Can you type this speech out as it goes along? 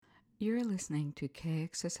You're listening to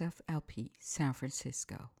KXSF LP San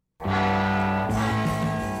Francisco.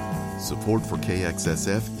 Support for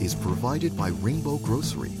KXSF is provided by Rainbow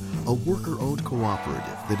Grocery, a worker-owned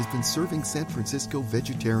cooperative that has been serving San Francisco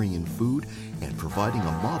vegetarian food and providing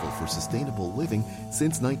a model for sustainable living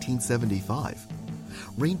since 1975.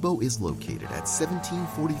 Rainbow is located at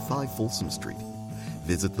 1745 Folsom Street.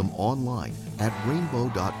 Visit them online at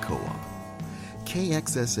rainbow.coop.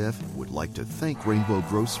 KXSF would like to thank Rainbow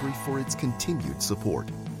Grocery for its continued support.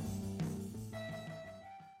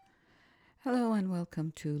 Hello and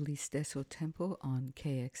welcome to Listeso Tempo on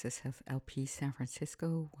KXSF LP San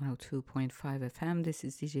Francisco 102.5 FM. This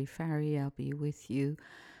is DJ Fari. I'll be with you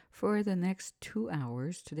for the next 2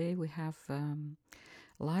 hours. Today we have a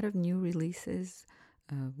lot of new releases.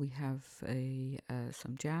 We have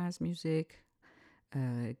some jazz music,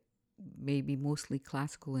 maybe mostly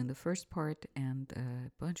classical in the first part, and a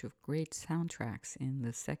bunch of great soundtracks in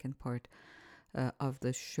the second part of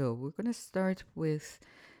the show. We're going to start with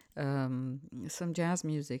some jazz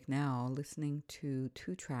music now, listening to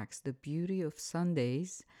two tracks, The Beauty of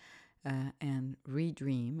Sundays and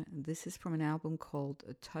Redream. This is from an album called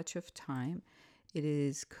A Touch of Time. It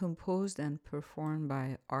is composed and performed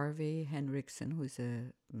by Arve Henriksen, who is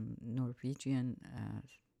a Norwegian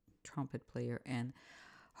trumpet player, and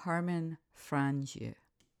Harmen Franje,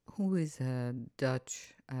 who is a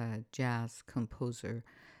Dutch jazz composer,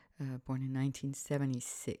 born in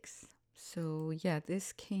 1976. So yeah,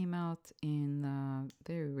 this came out in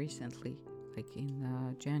very recently, like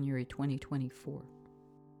in January 2024.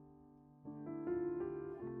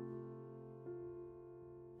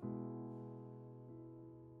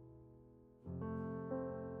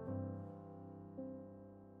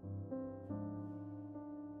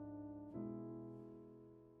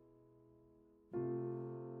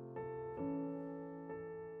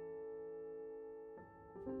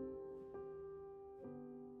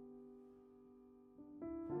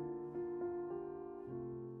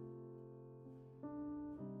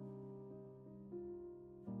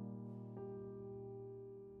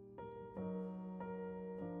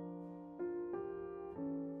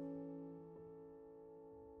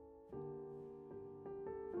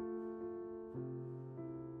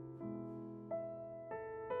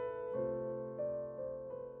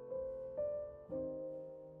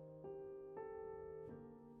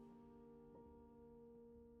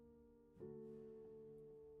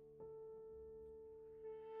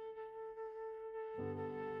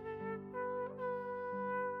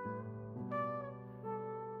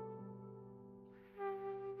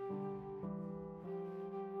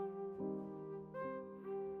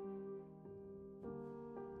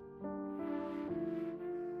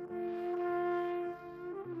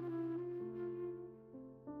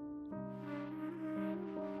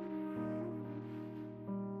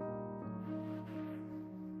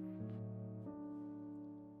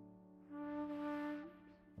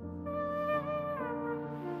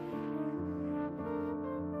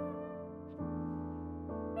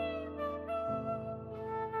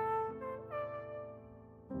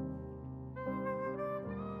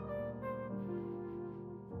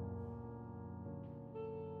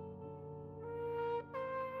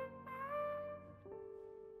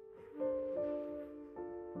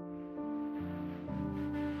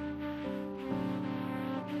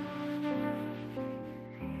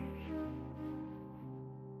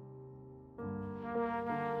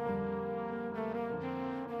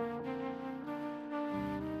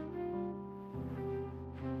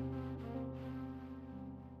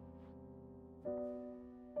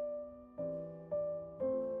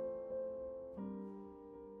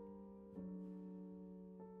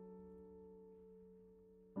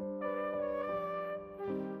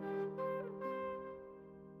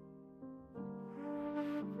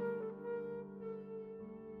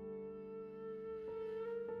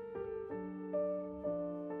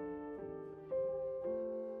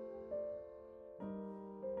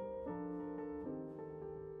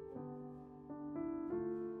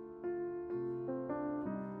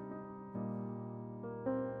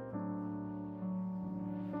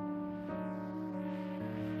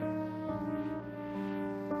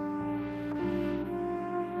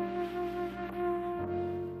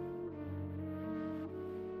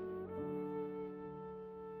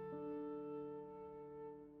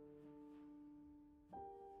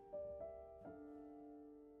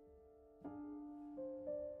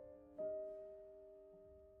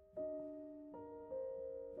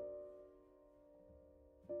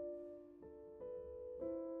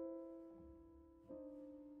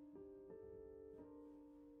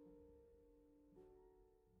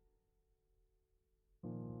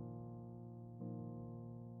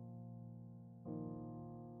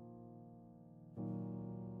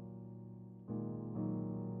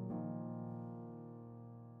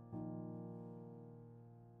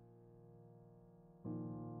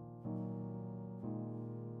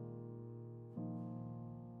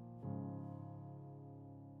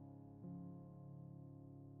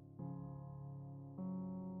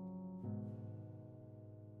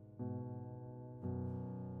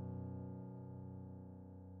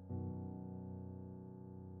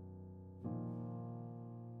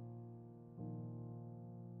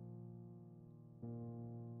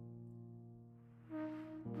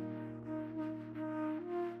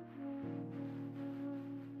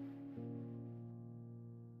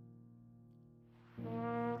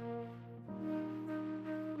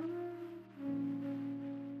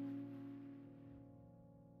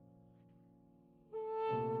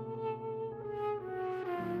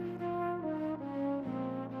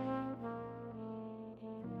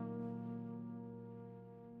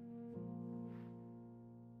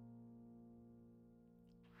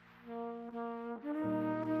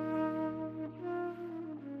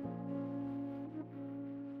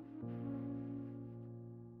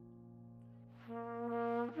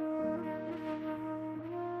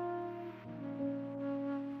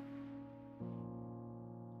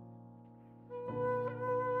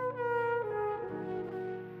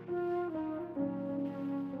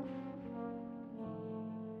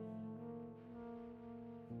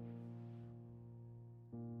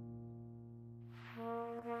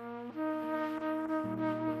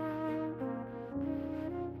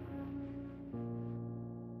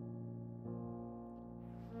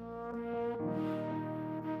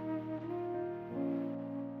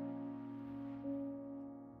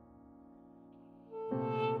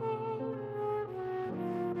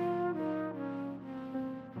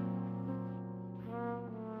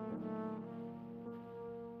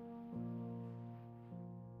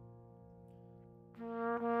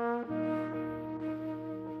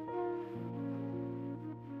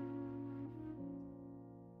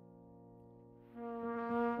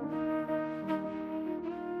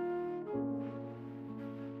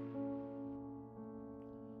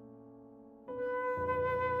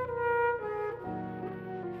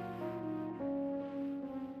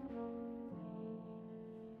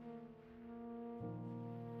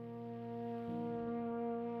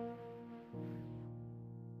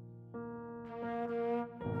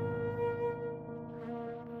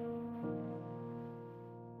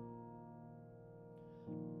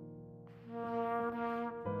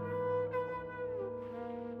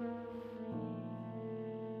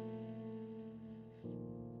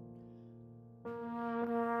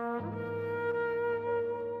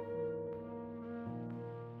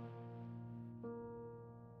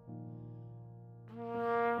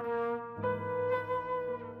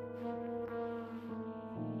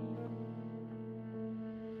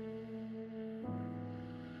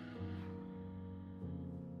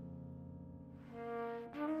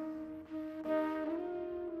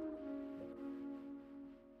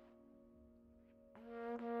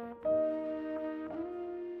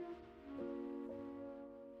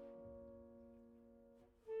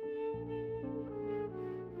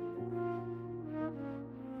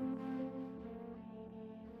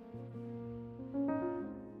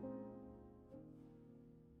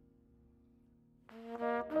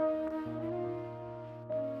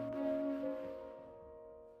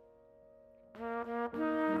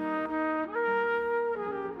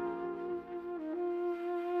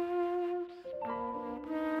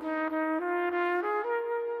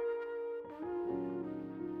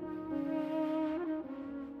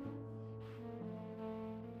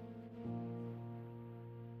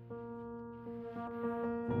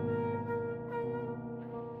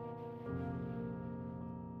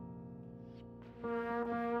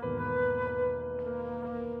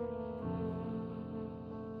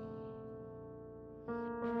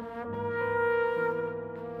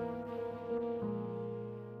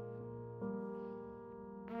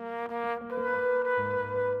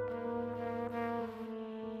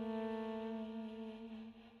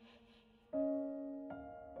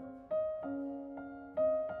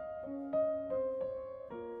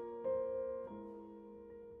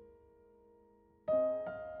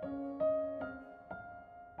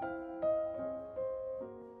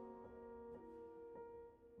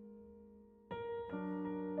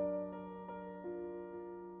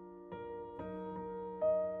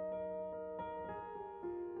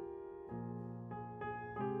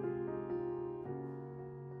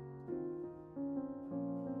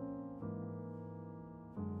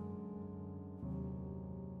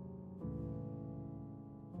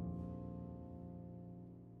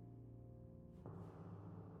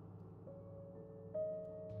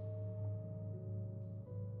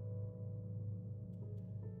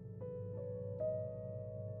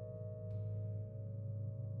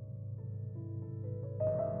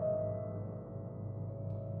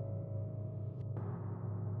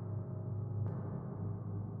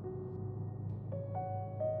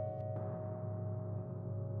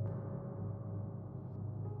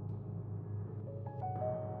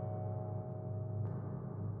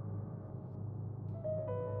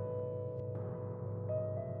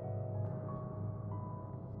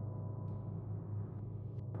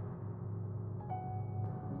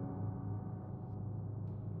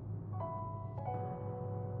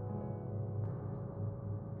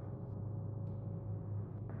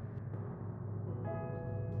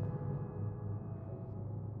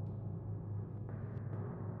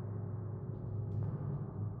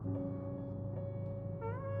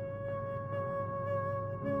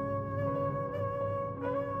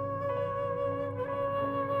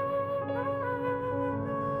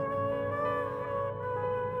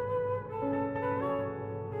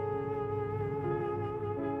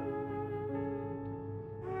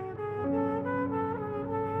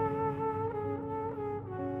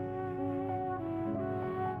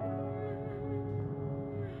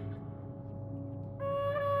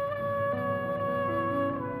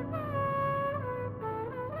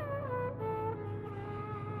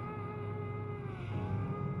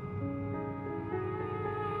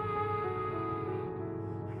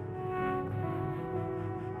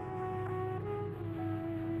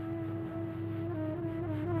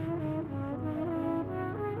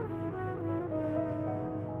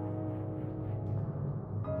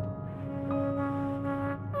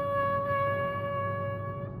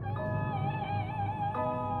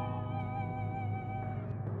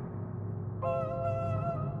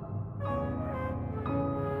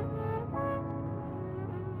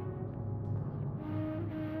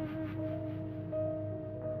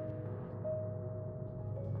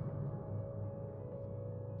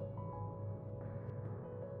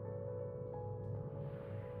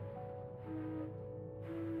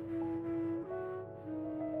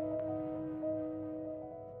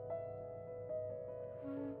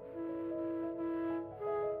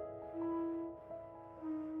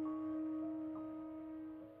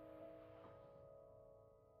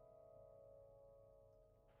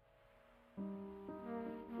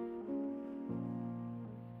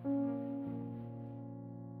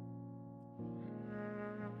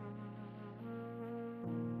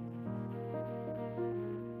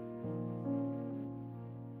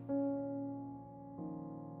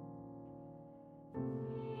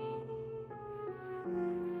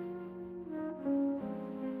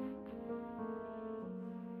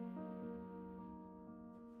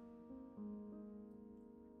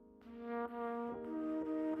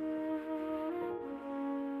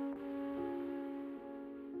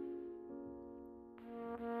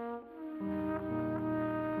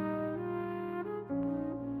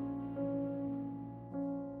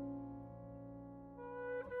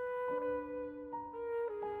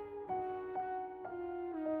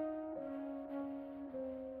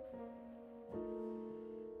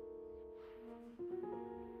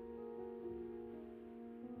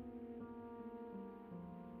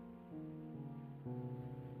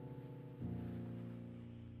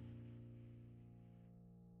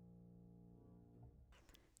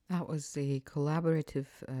 was a collaborative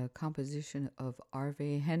composition of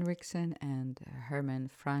Arve Henriksen and Herman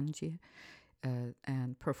Frange,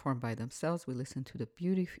 and performed by themselves. We listened to the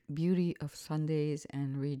Beauty of Sundays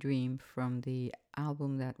and Redream from the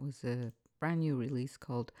album that was a brand new release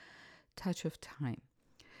called Touch of Time.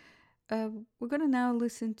 We're going to now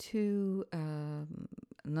listen to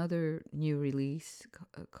another new release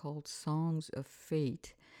called Songs of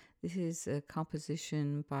Fate. This is a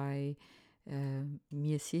composition by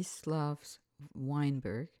Mieczysław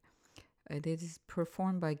Weinberg. It is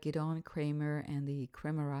performed by Gidon Kramer and the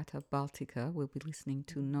Kremerata Baltica. We'll be listening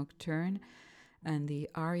to Nocturne and the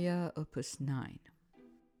aria Opus 9.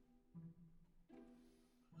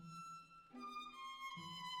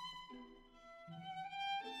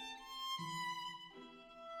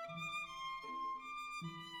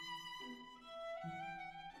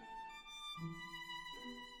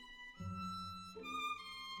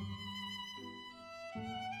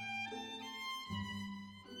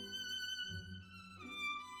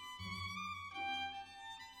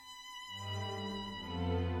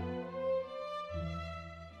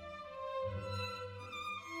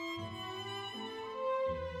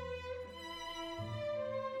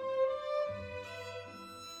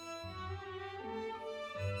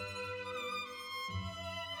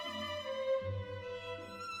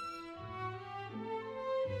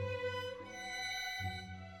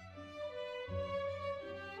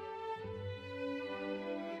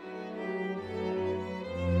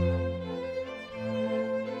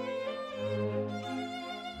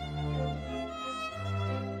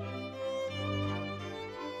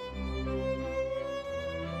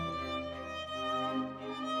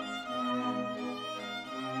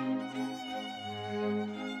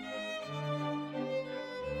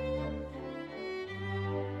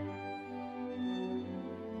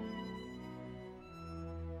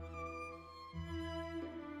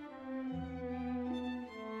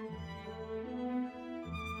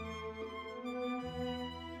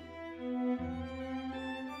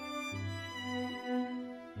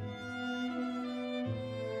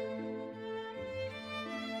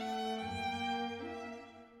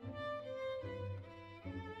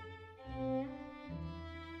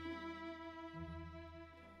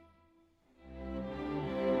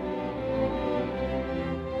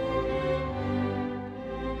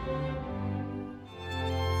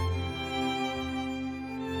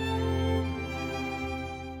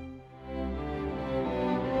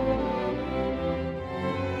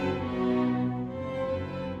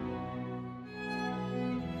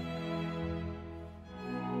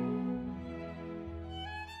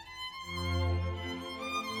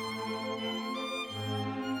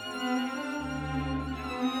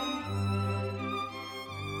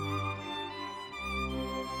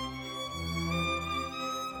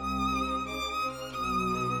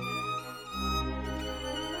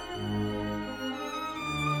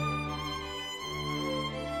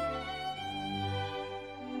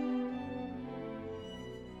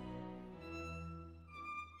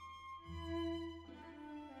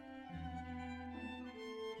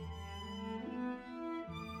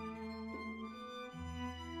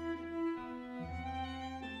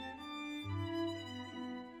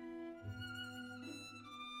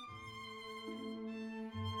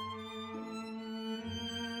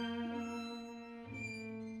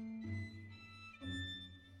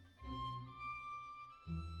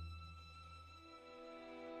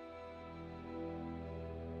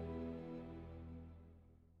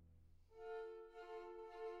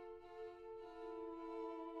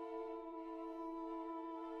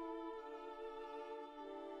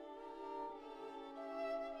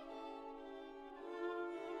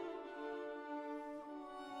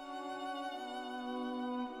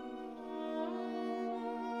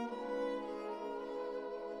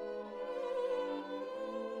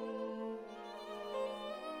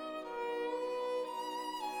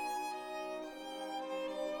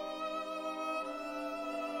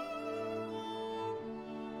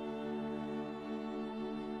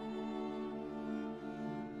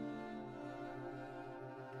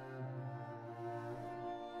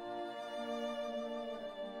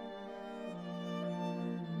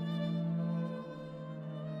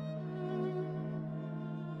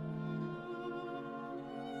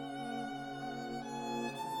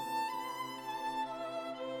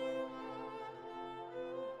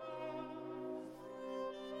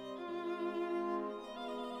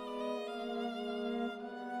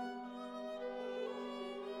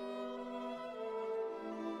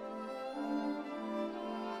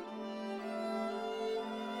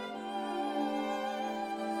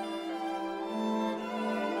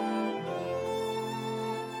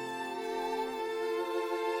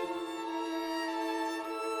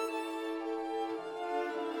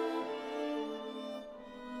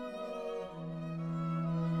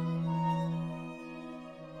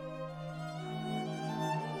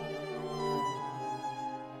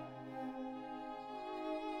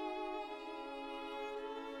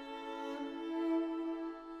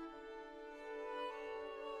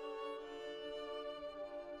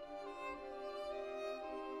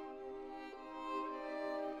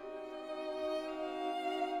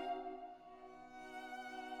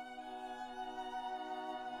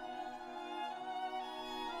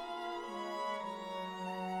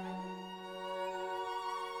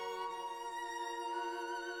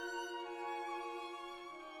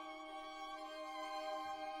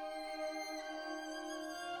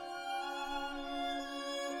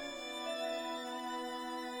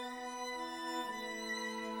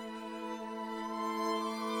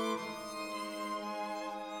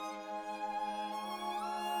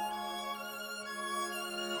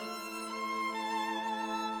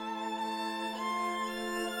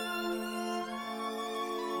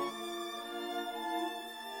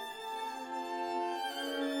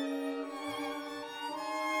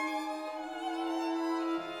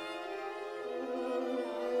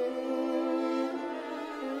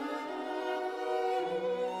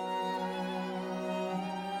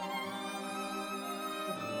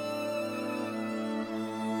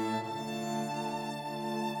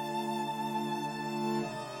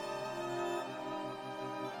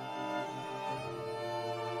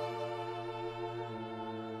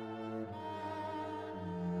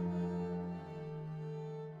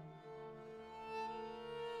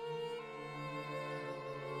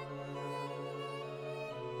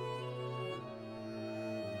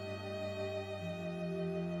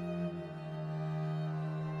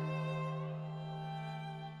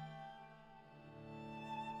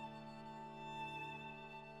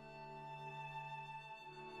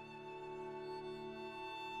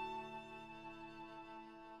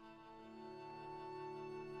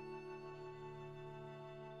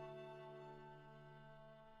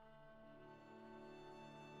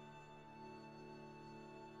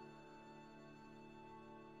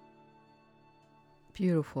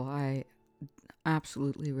 Beautiful. I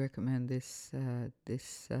absolutely recommend this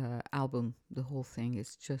album. The whole thing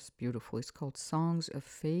is just beautiful. It's called Songs of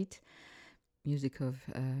Fate, music of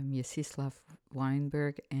Mieczysław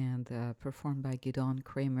Weinberg, and performed by Gidon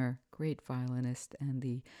Kramer, great violinist, and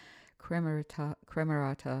the Kremerata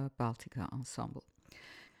Baltica Ensemble.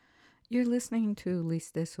 You're listening to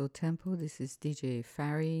Listeso Tempo. This is DJ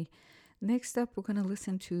Fari. Next up, we're going to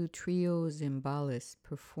listen to Trio Zimbalis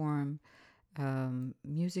perform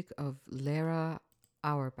music of Lera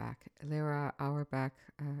Auerbach. Lera Auerbach,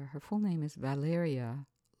 her full name is Valeria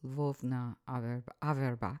Lvovna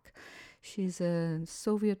Averbach. She's a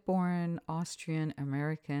Soviet born Austrian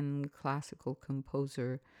American classical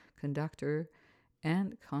composer, conductor,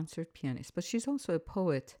 and concert pianist. But she's also a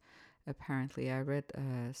poet, apparently. I read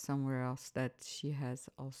somewhere else that she has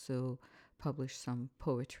also published some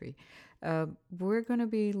poetry. We're going to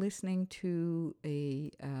be listening to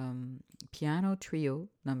a piano trio,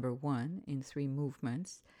 number one, in three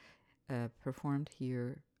movements, performed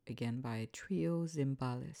here again by Trio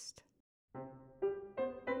Zimbalist.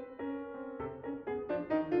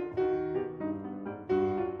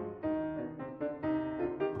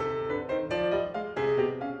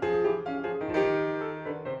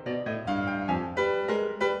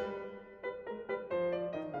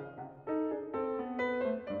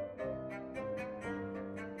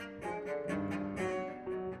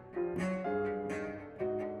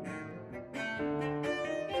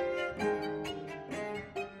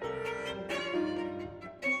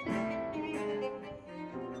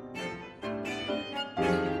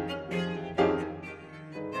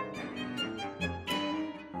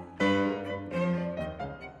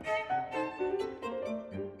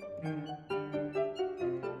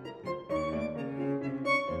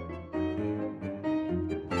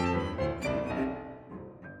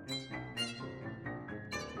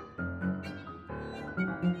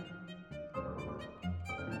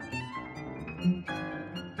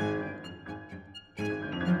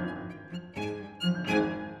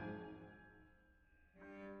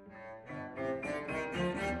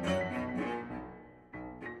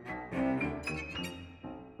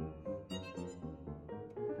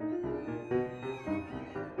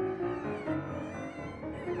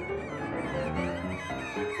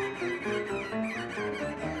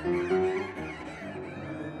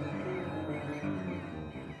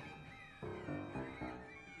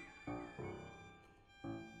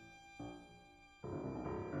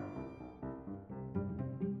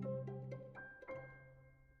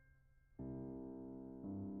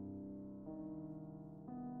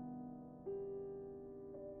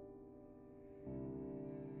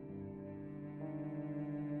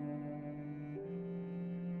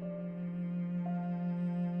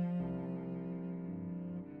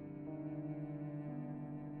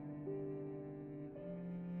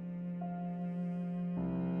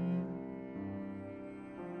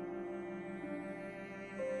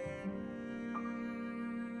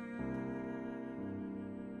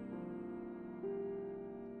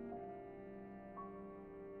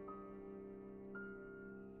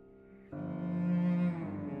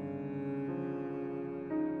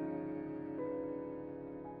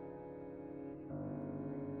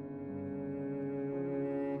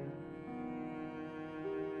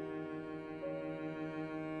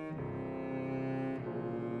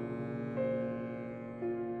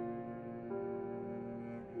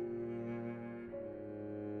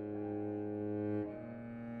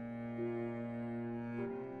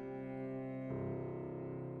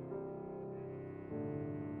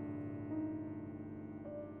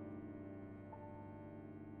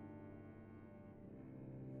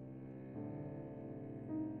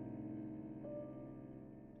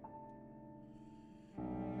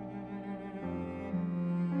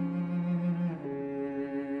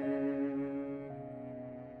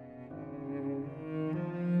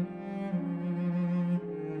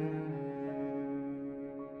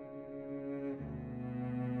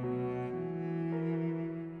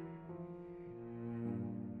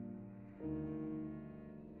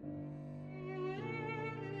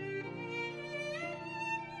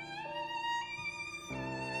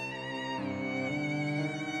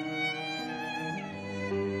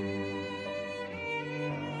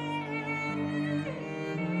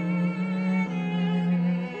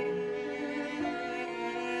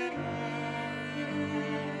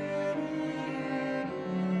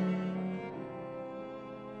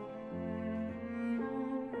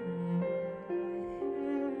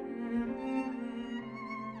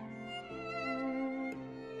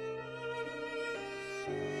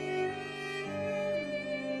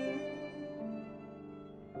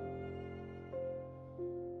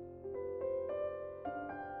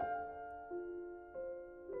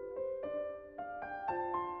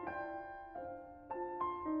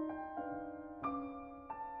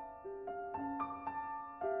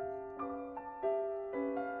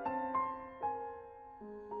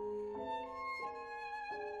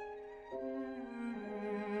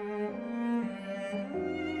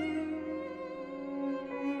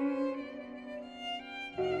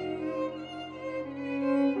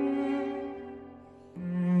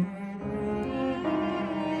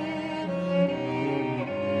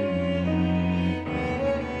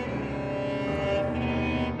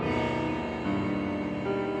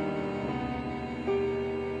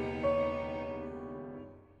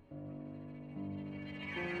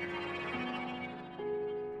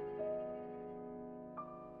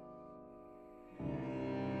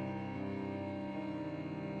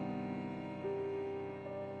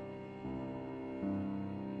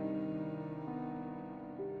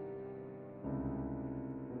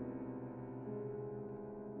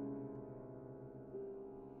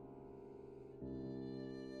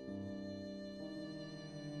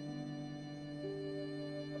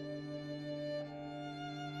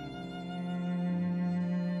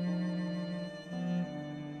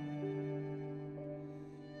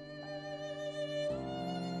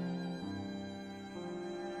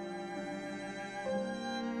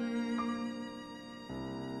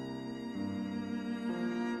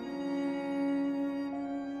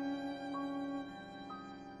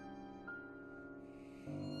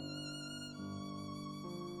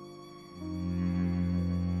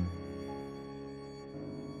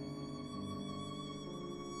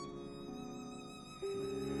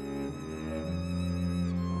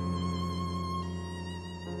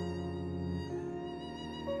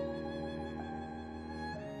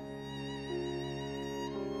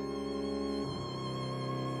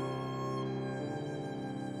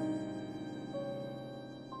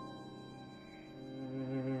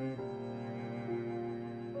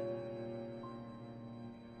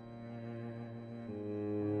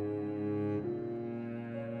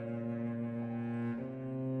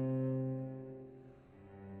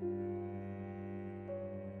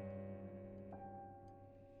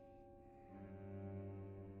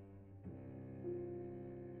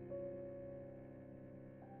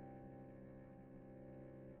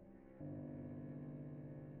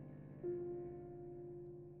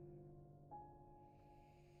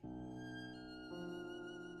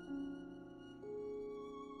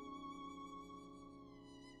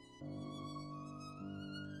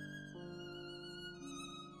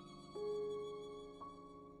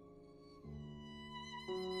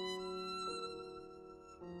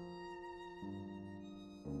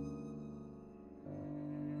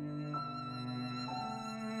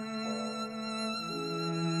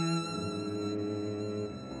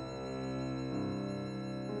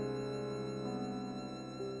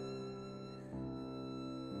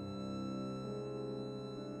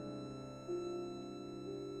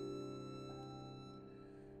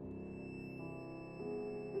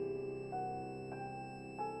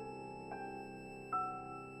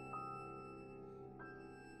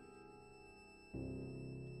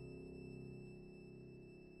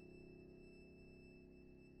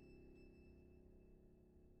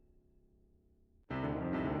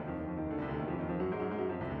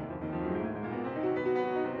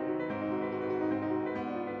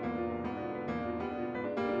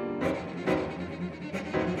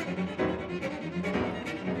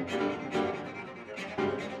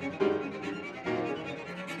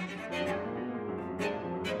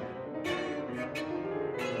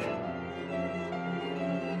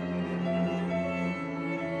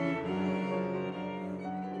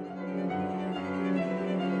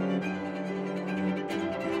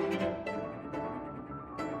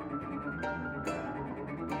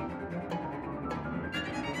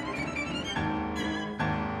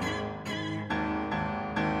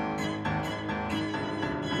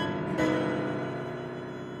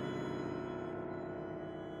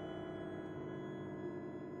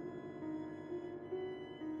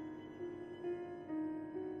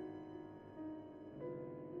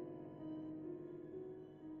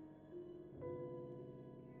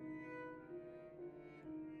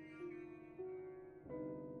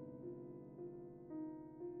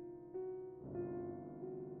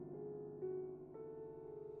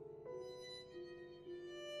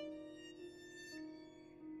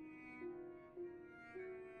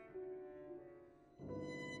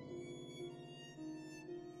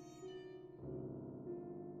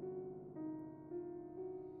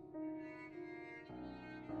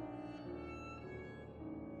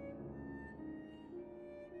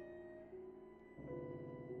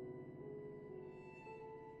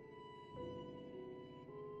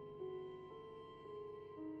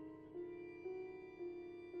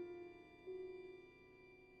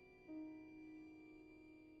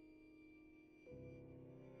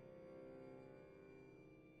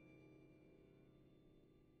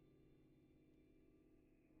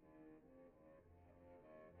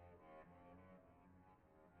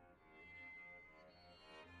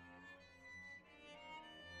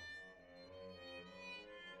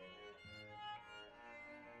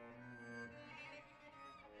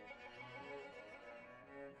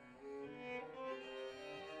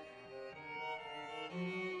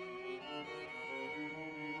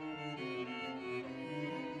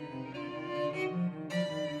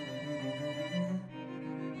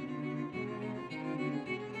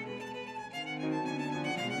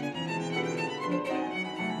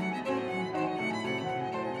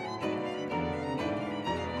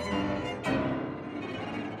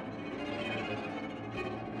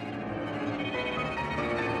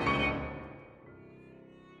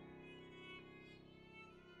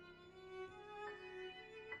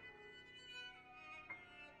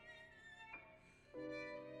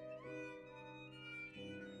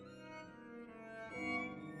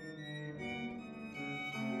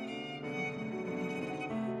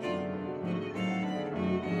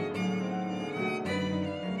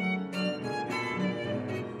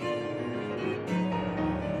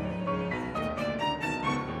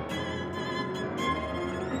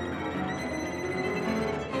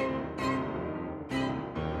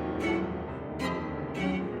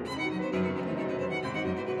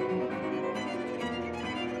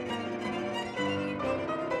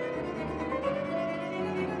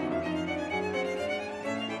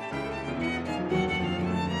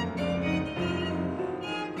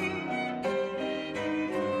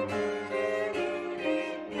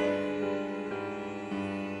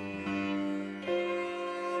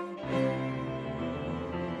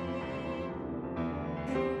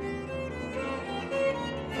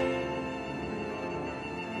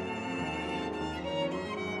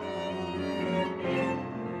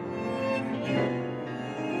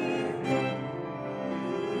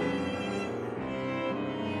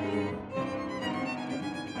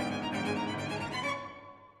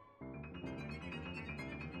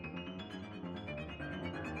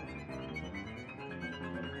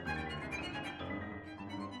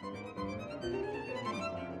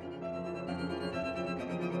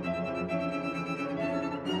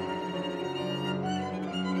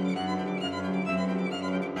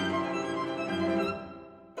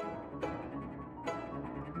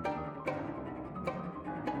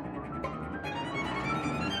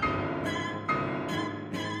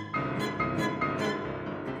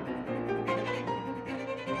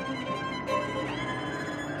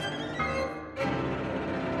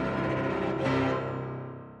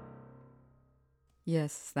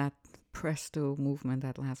 Yes, that presto movement,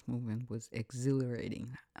 that last movement was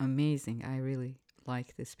exhilarating, amazing. I really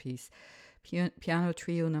like this piece. Piano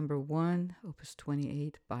Trio number 1, Opus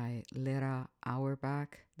 28 by Lera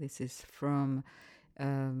Auerbach. This is from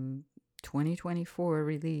 2024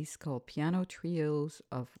 release called Piano Trios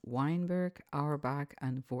of Weinberg, Auerbach,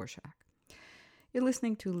 and Dvorak. You're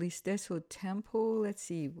listening to Listesso Tempo. Let's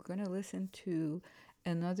see, we're going to listen to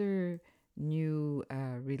another new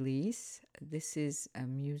release. This is a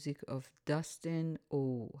music of Dustin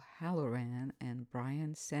O'Halloran and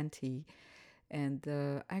Brian Senti. And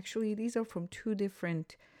actually, these are from two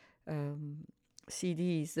different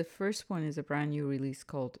CDs. The first one is a brand new release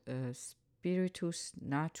called Spiritus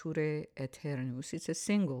Naturae Aeternus. It's a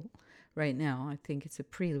single right now. I think it's a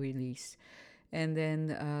pre-release. And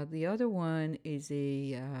then the other one is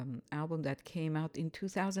a album that came out in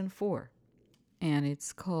 2004. And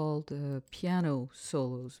it's called Piano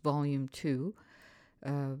Solos Volume 2.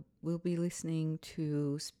 We'll be listening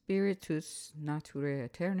to Spiritus Naturae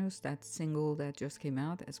Aeternus, that single that just came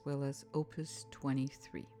out, as well as Opus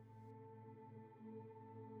 23.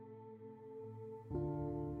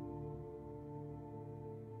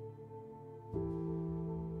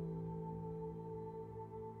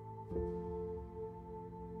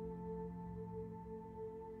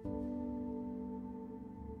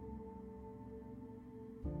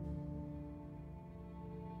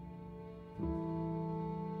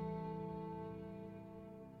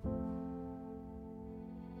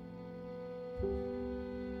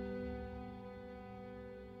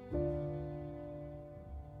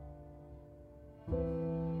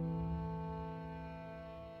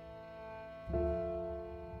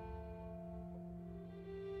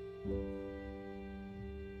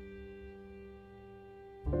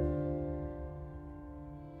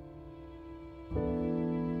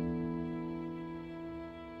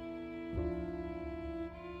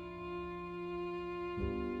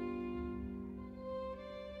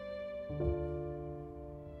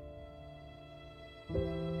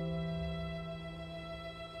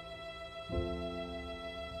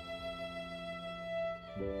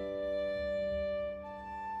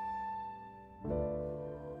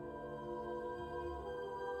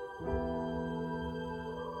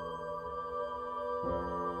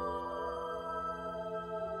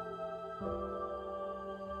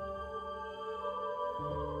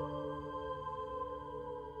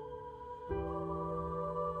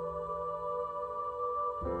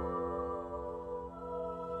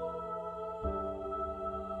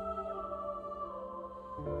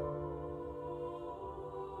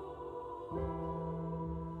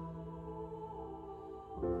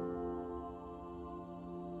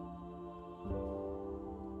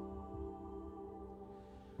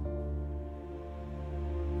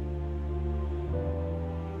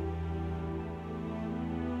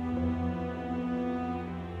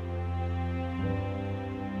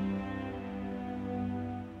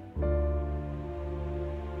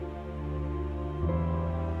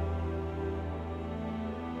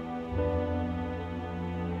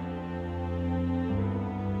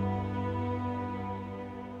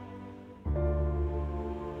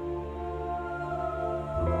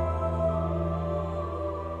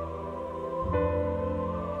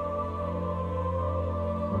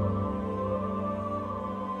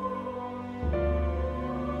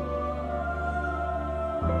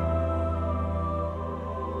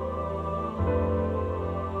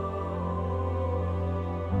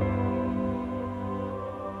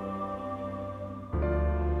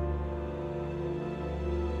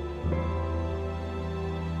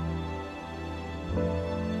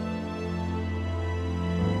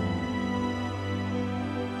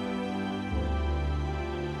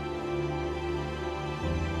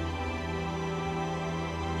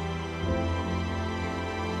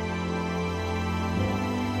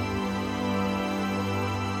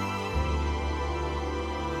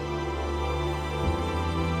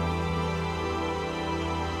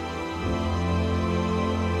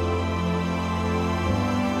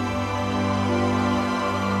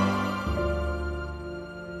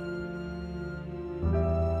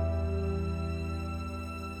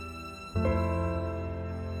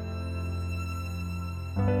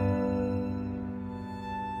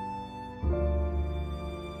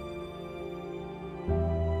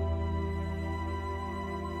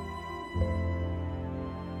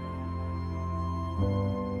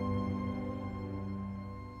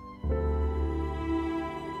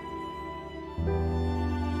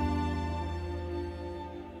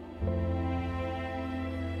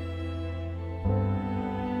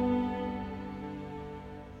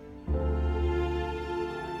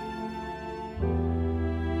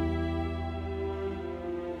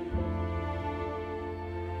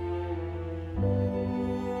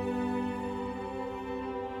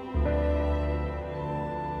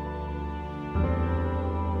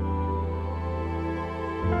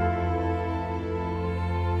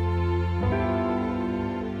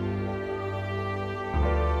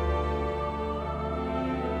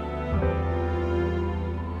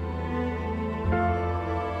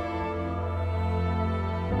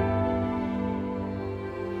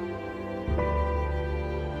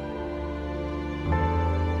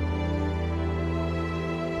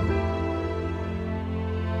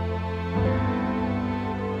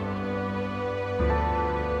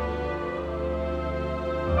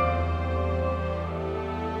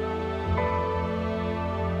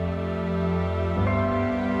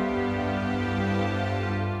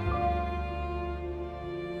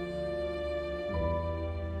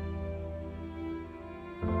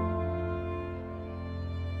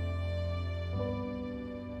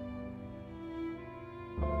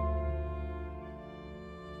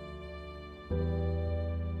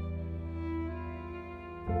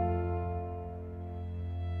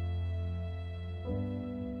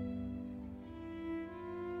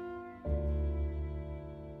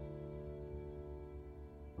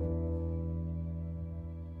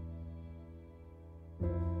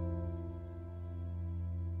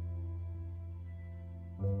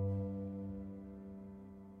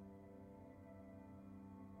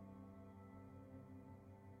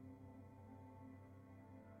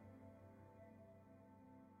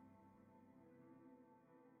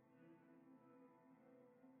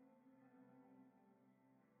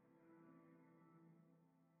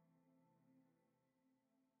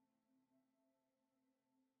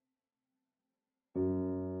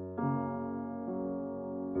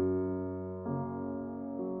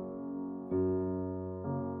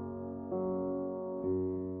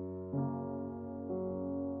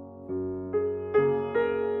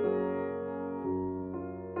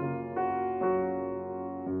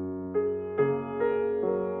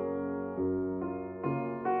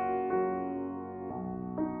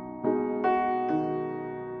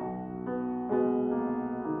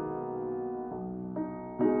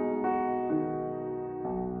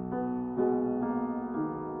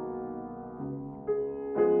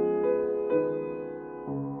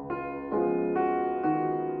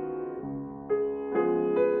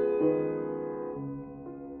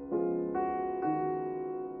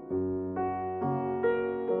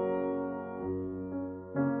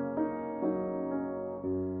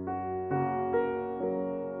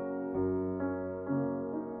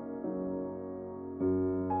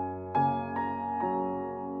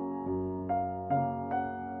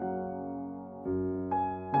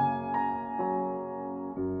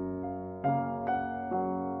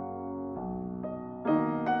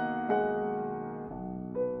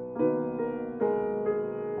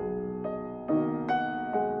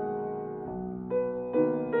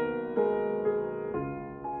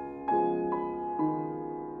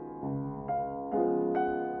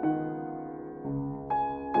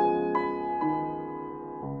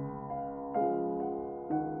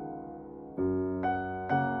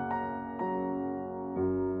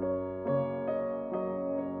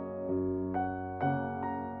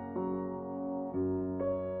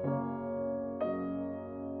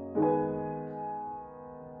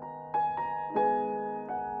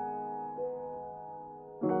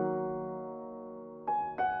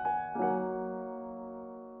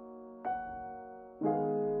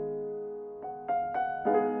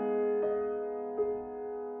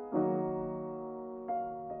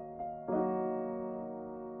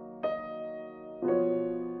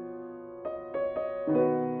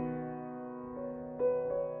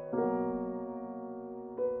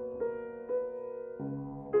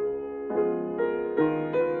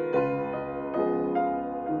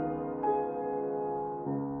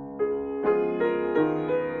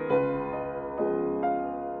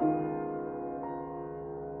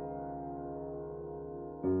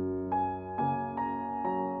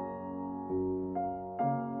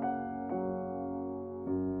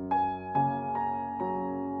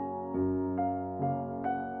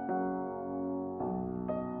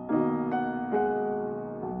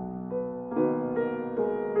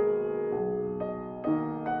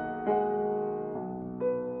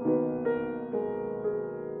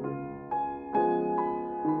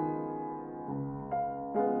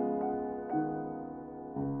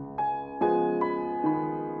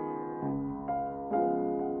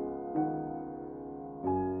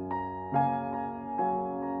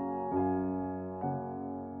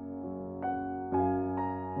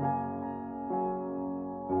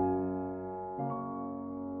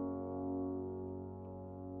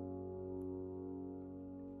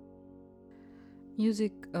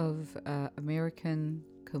 Music of American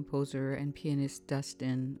composer and pianist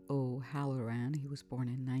Dustin O'Halloran. He was born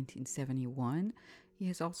in 1971. He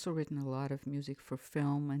has also written a lot of music for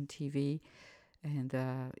film and TV. And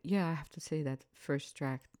yeah, I have to say that first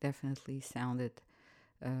track definitely sounded,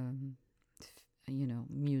 um,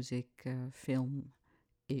 music, film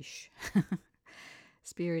ish.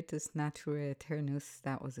 Spiritus Natura Eternus,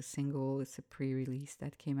 that was a single. It's a pre release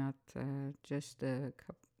that came out just a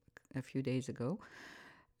few days ago.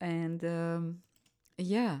 And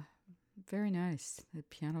yeah, very nice. The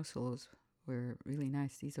piano solos were really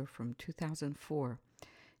nice. These are from 2004.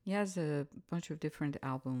 He has a bunch of different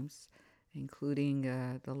albums, including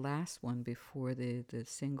the last one before the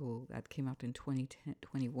single that came out in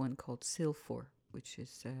 2021 called Silfor, which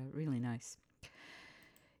is really nice.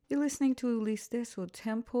 You're listening to Listeso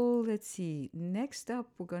Temple. Let's see. Next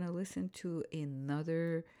up, we're going to listen to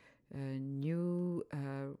another new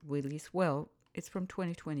release. Well, it's from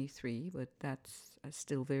 2023, but that's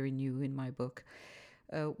still very new in my book.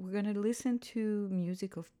 We're going to listen to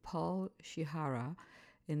music of Paul Shihara,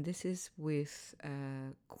 and this is with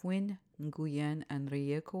Quinn Nguyen and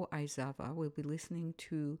Rieko Aizawa. We'll be listening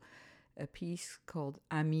to a piece called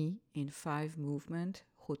Ami in 5 movement,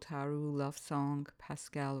 Hotaru Love Song,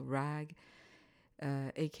 Pascal Rag,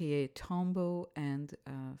 aka Tombo, and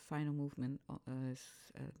final movement is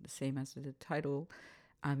the same as the title,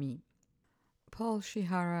 Ami. Paul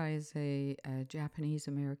Shihara is a Japanese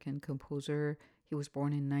American composer. He was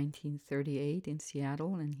born in 1938 in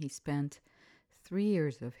Seattle, and he spent 3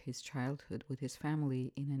 years of his childhood with his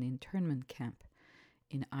family in an internment camp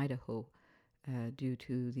in Idaho due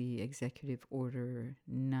to the Executive Order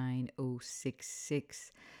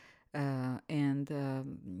 9066. And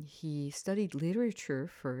he studied literature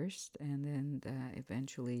first, and then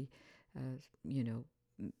eventually, you know,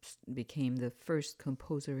 became the first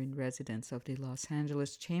composer in residence of the Los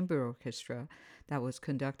Angeles Chamber Orchestra that was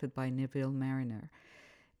conducted by Neville Mariner.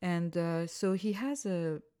 And so he has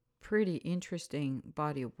a pretty interesting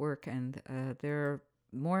body of work, and there are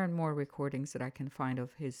more and more recordings that I can find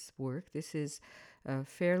of his work. This is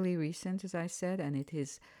fairly recent, as I said, and it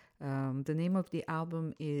is the name of the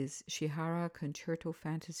album is Shihara Concerto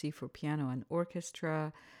Fantasy for Piano and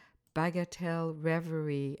Orchestra, Bagatelle,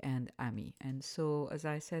 Reverie, and Ami. And so, as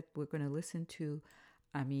I said, we're going to listen to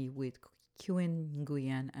Ami with Kyun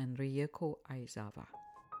Nguyen and Rieko Aizawa.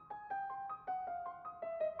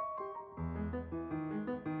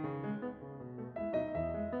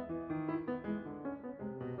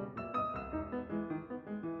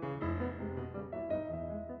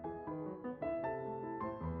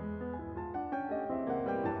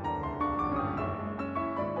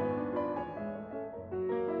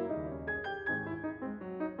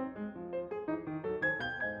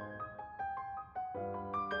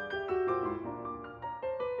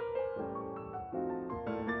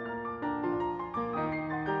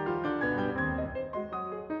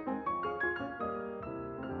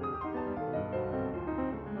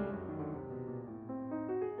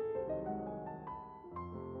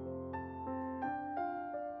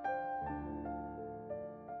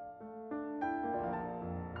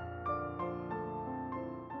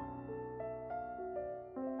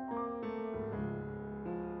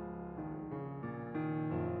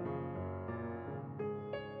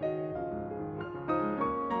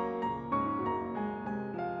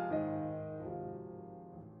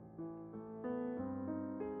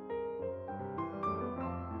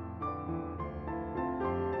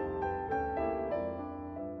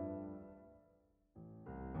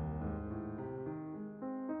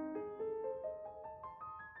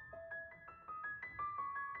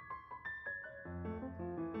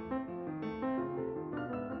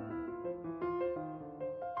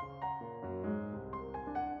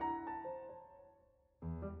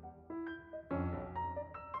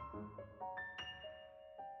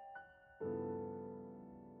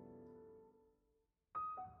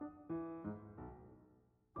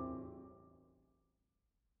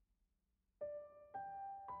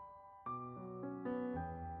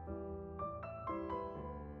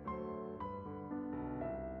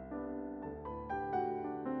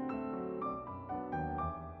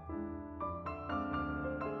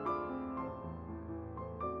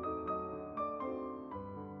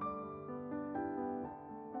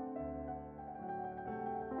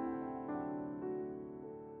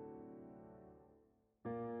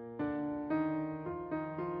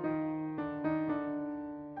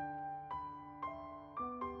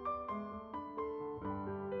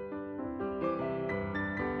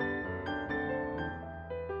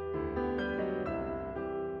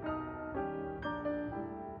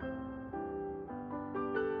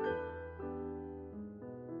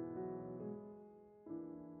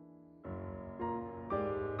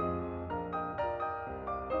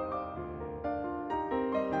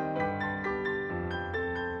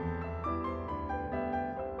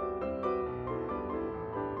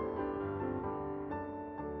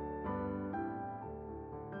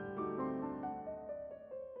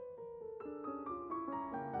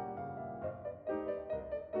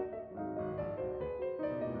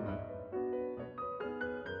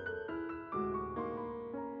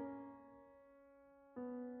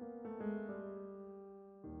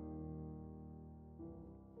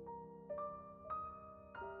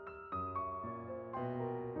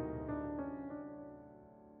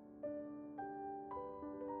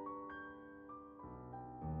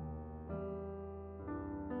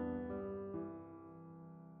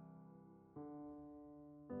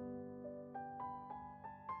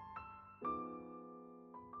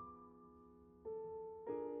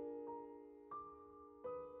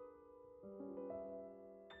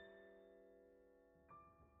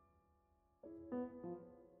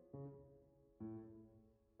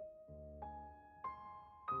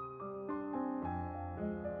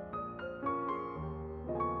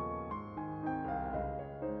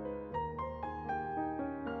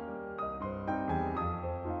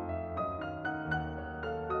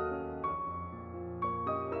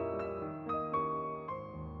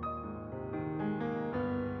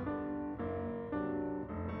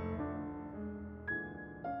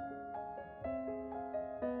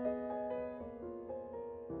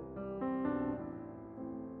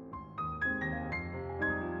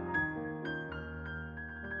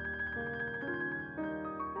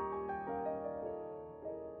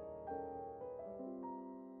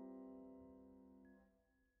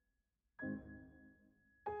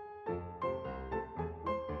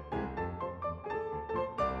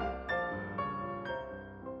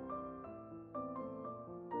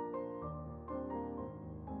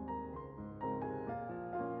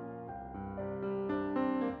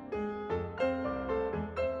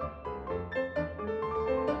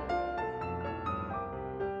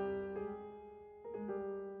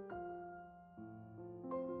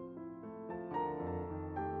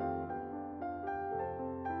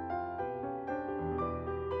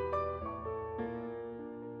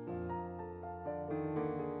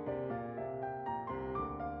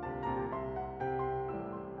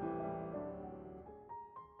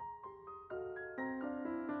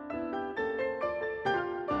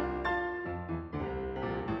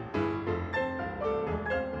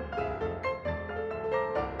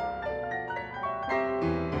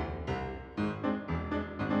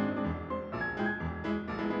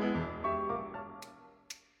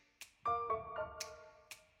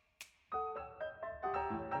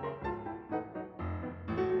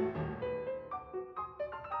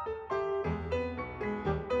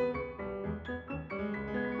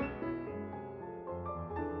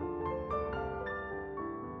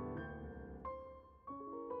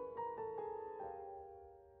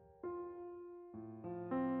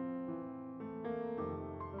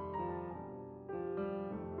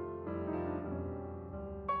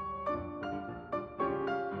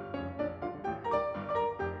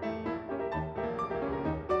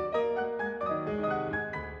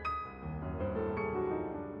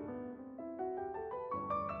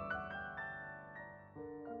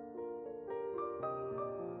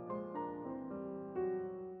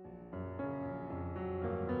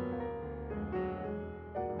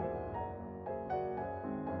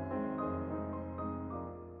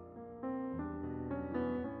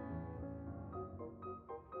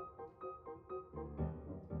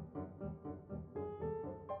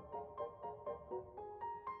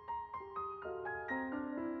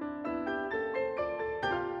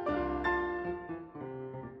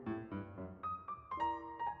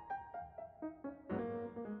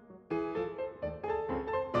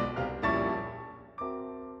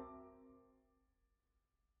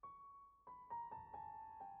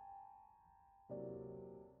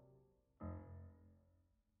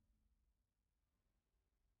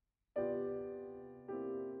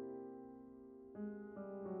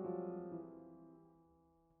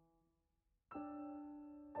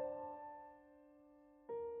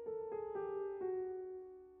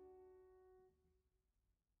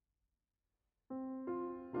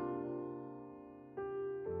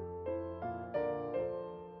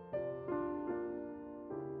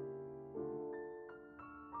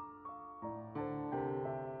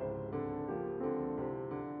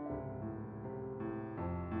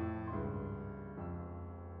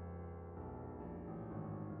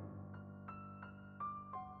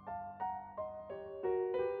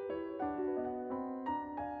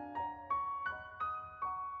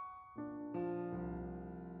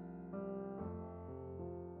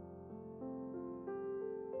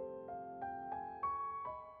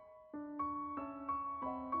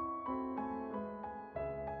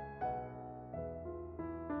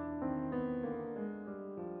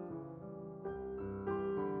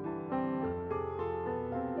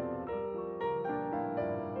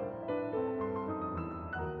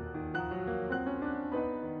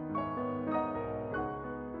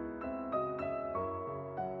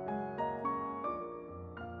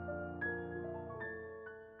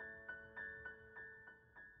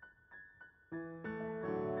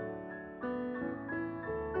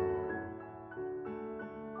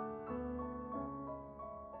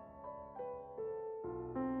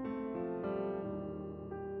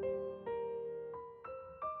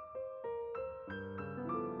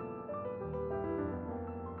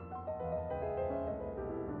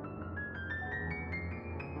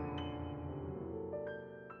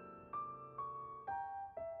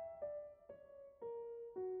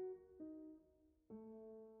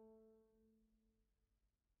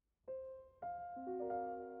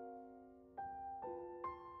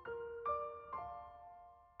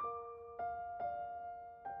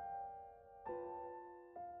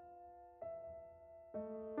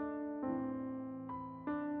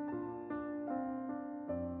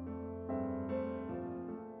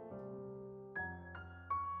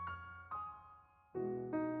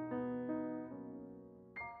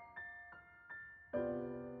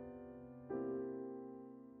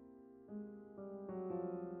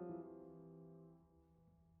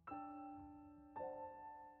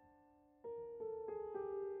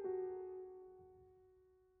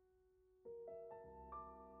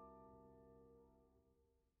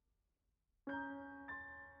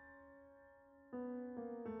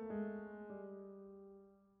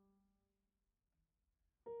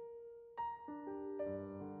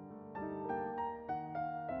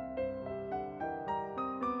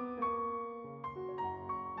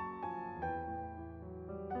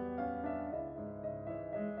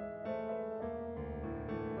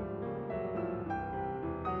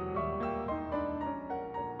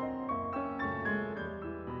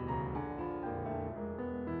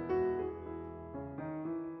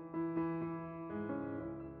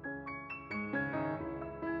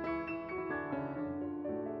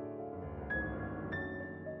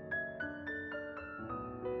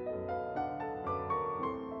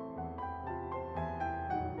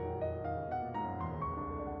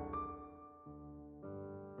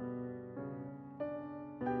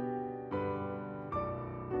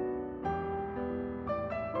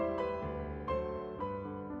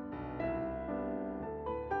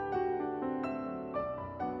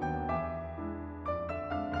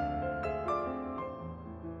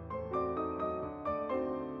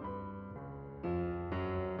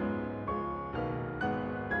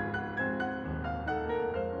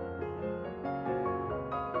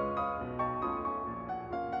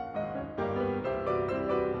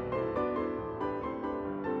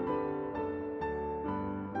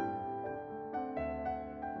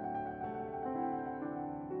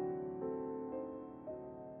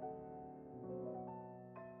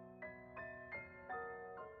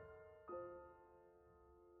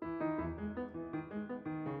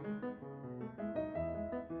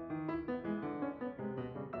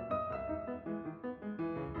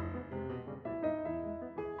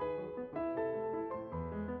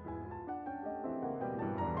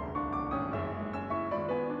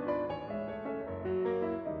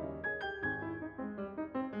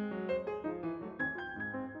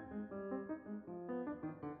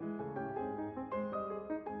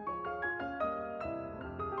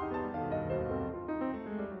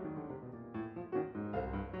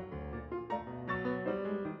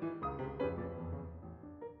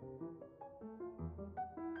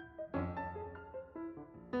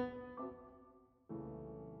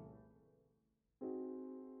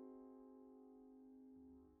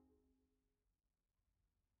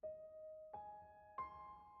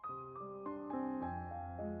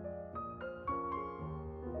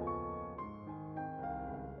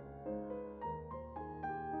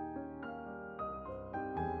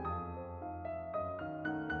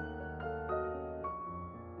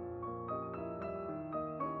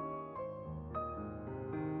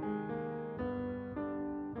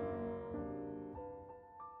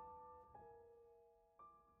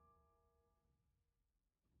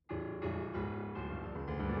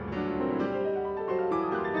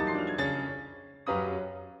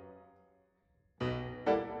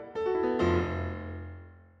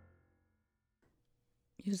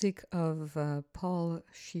 Music of Paul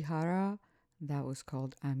Shihara, that was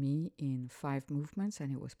called Ami in 5 movements, and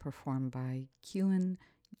it was performed by Kyun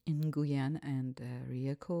Nguyen and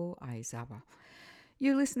Rieko Aizawa.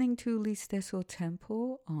 You're listening to Listeso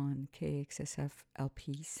Tempo on KXSF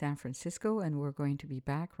LP San Francisco, and we're going to be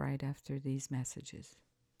back right after these messages.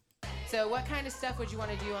 So what kind of stuff would you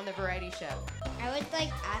want to do on the variety show? I would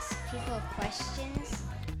ask people questions.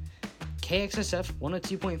 KXSF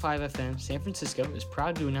 102.5 FM San Francisco is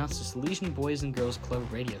proud to announce the Salesian Boys and Girls Club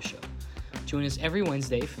radio show. Join us every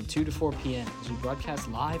Wednesday from 2 to 4 p.m. as we broadcast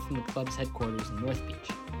live from the club's headquarters in North Beach.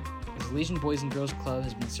 The Salesian Boys and Girls Club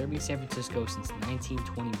has been serving San Francisco since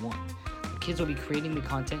 1921. The kids will be creating the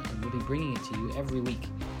content and we'll be bringing it to you every week.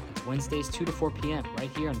 It's Wednesdays 2 to 4 p.m. right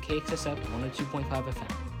here on KXSF 102.5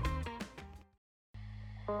 FM.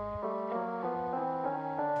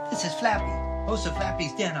 This is Flappy, host of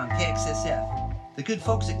Flappy's Den on KXSF. The good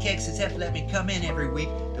folks at KXSF let me come in every week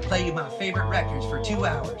to play you my favorite records for 2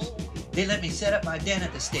 hours. They let me set up my den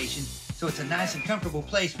at the station, so it's a nice and comfortable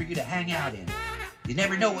place for you to hang out in. You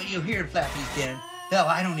never know what you'll hear in Flappy's Den. Hell,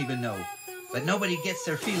 I don't even know. But nobody gets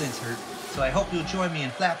their feelings hurt, so I hope you'll join me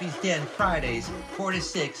in Flappy's Den Fridays, 4 to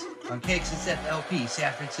 6 on KXSF LP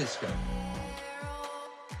San Francisco.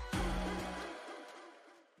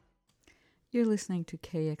 You're listening to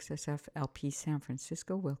KXSF LP San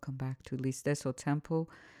Francisco. Welcome back to Listeso Tempo.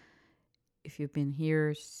 If you've been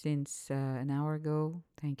here since an hour ago,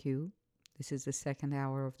 thank you. This is the second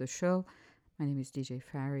hour of the show. My name is DJ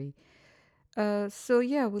Fari.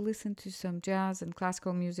 We'll listen to some jazz and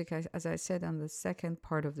classical music. As I said on the second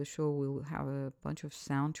part of the show, we'll have a bunch of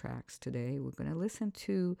soundtracks today. We're going to listen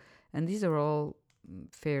to, and these are all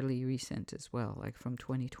fairly recent as well, like from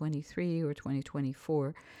 2023 or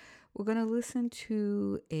 2024. We're going to listen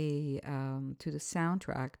to the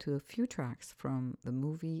soundtrack to a few tracks from the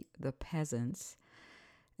movie The Peasants,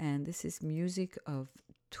 and this is music of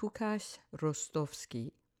Tukash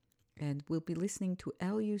Rostovsky, and we'll be listening to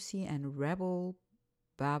LUC and Rebel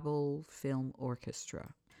Babel Film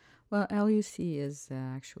Orchestra. Well, LUC is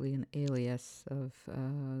actually an alias of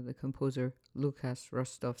the composer Lukasz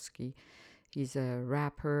Rostovsky. He's a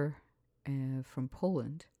rapper from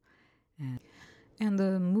Poland, and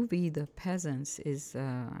the movie The Peasants is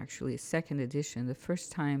actually a second edition. The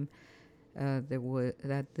first time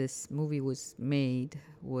that this movie was made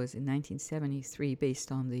was in 1973,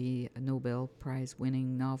 based on the Nobel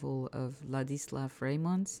Prize-winning novel of Ladislav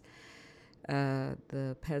Reymon's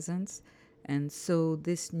The Peasants. And so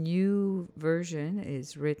this new version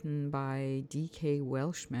is written by D.K.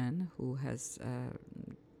 Welshman, who has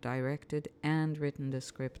directed and written the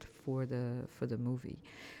script for the movie.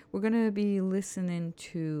 We're going to be listening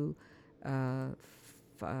to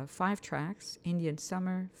 5 tracks: Indian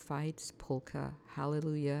Summer, Fights, Polka,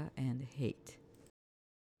 Hallelujah, and Hate.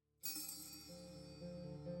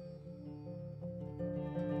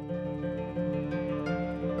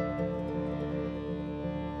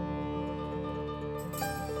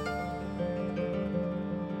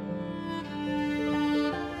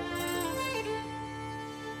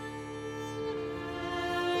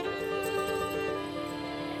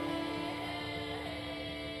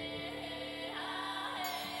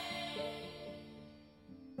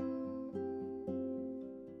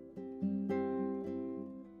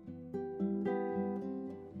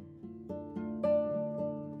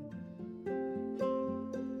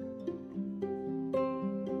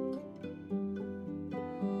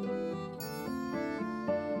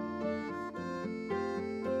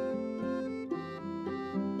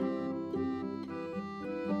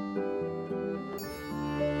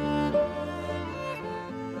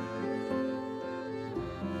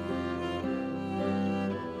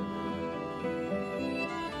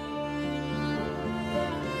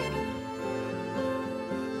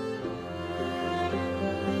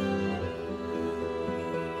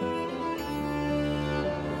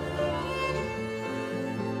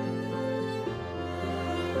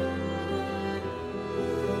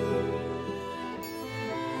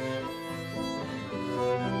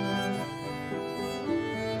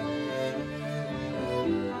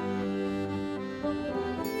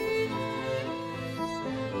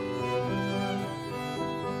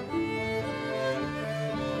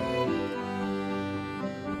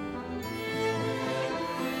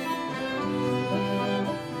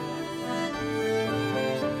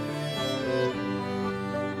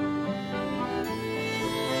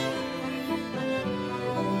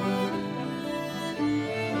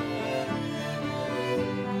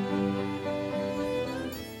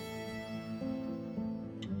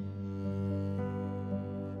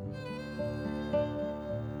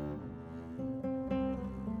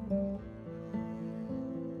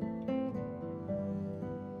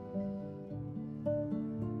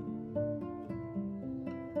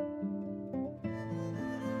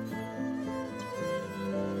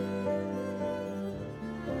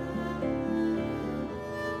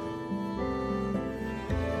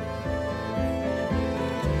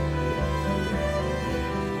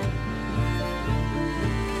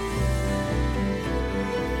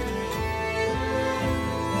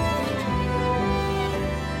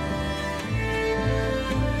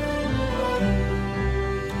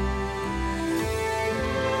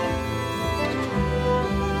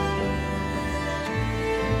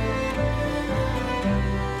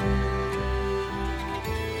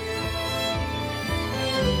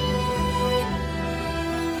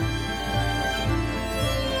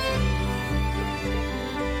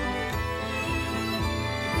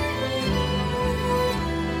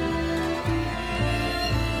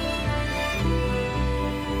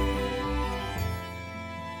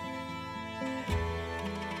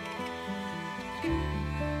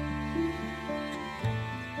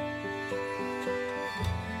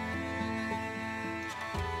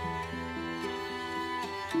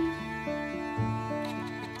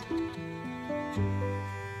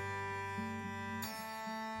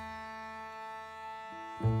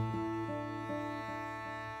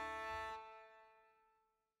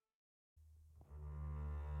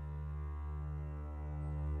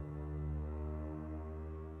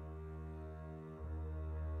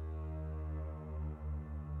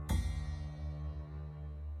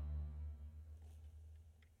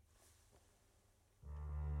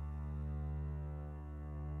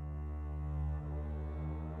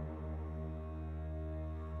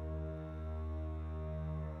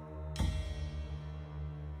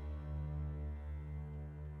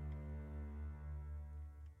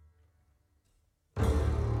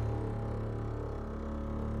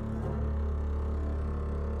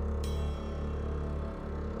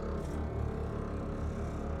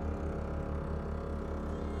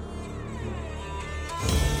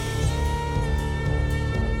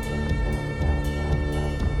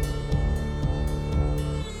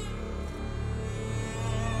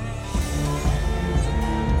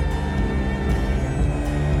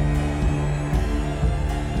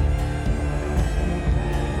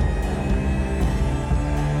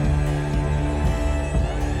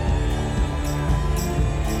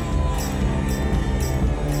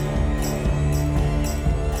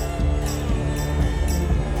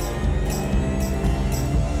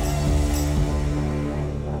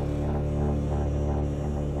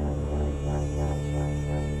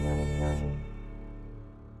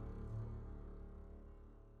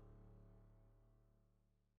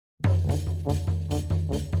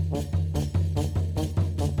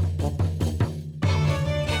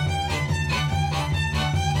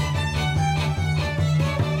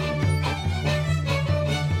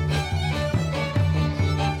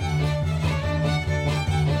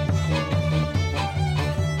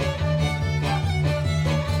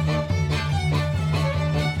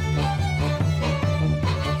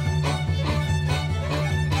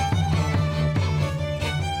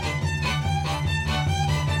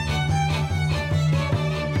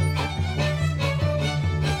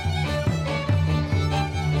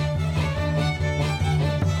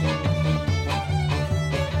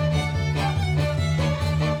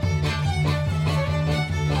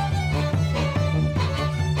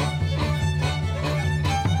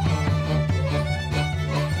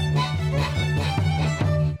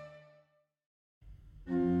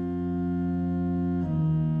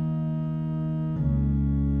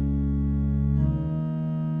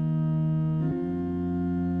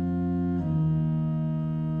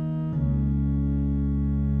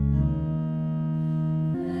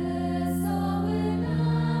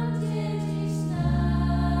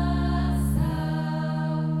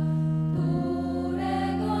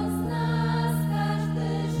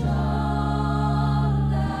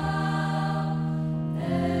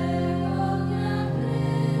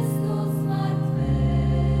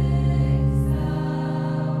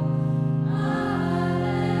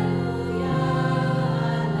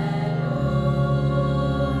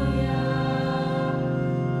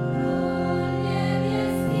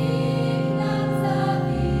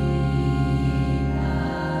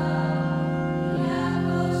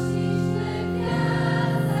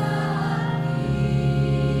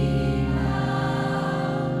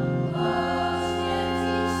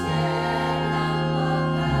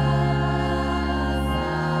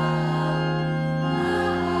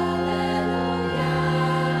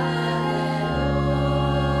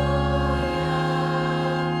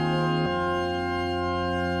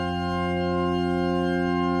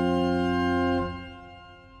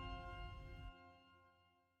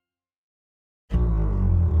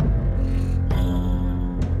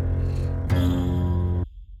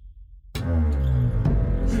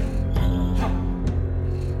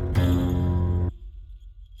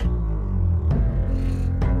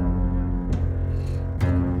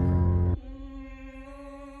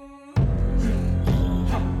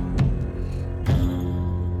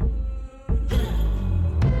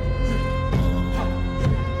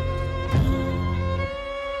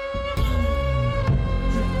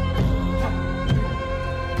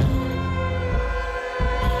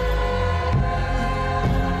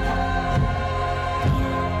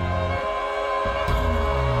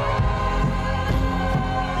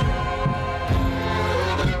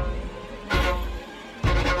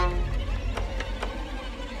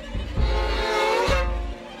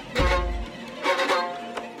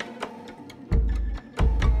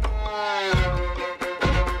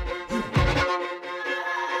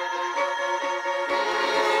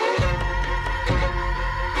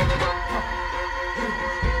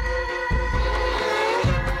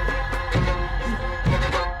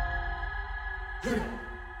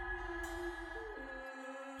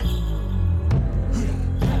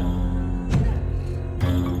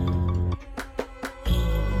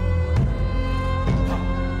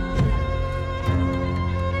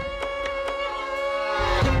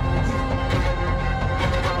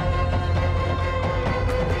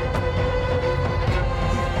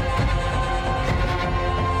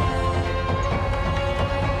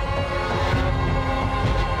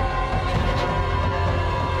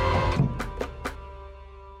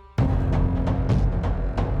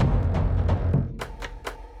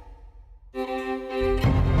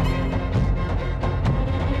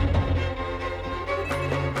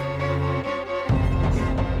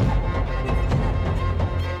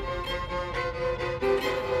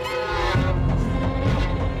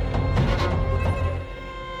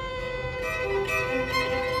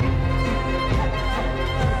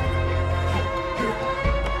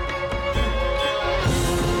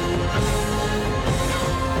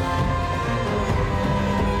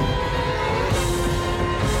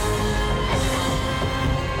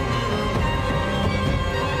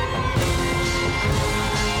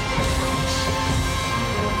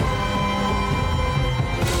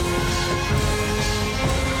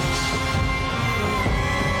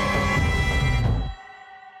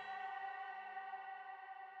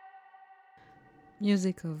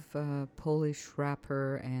 Music of Polish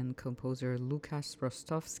rapper and composer Lukasz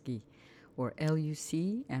Rostowski, or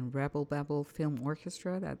LUC, and Rebel Babel Film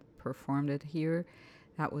Orchestra that performed it here.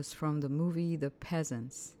 That was from the movie The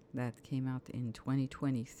Peasants that came out in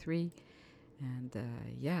 2023. And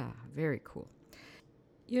yeah, very cool.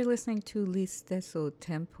 You're listening to Listeso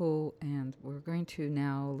Tempo, and we're going to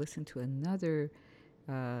now listen to another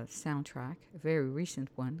soundtrack, a very recent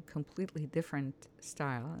one, completely different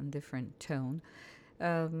style and different tone.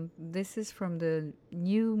 This is from the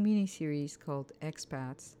new miniseries called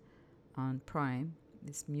Expats on Prime.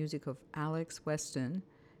 It's music of Alex Weston,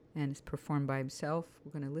 and it's performed by himself.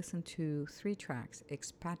 We're going to listen to 3 tracks: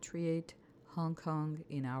 Expatriate, Hong Kong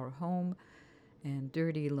in Our Home, and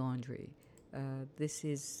Dirty Laundry. This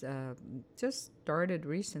is just started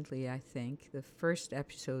recently, I think. The first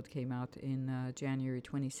episode came out in January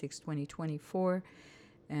 26, 2024,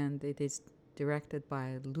 and it is directed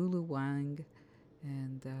by Lulu Wang.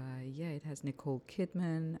 And yeah, it has Nicole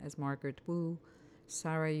Kidman as Margaret Wu,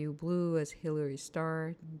 Sarah Yu Blue as Hilary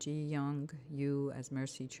Starr, Ji Young Yu as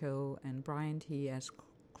Mercy Cho, and Brian T as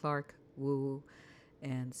Clark Wu,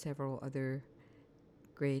 and several other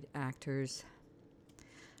great actors.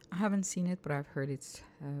 I haven't seen it, but I've heard it's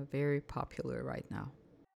very popular right now.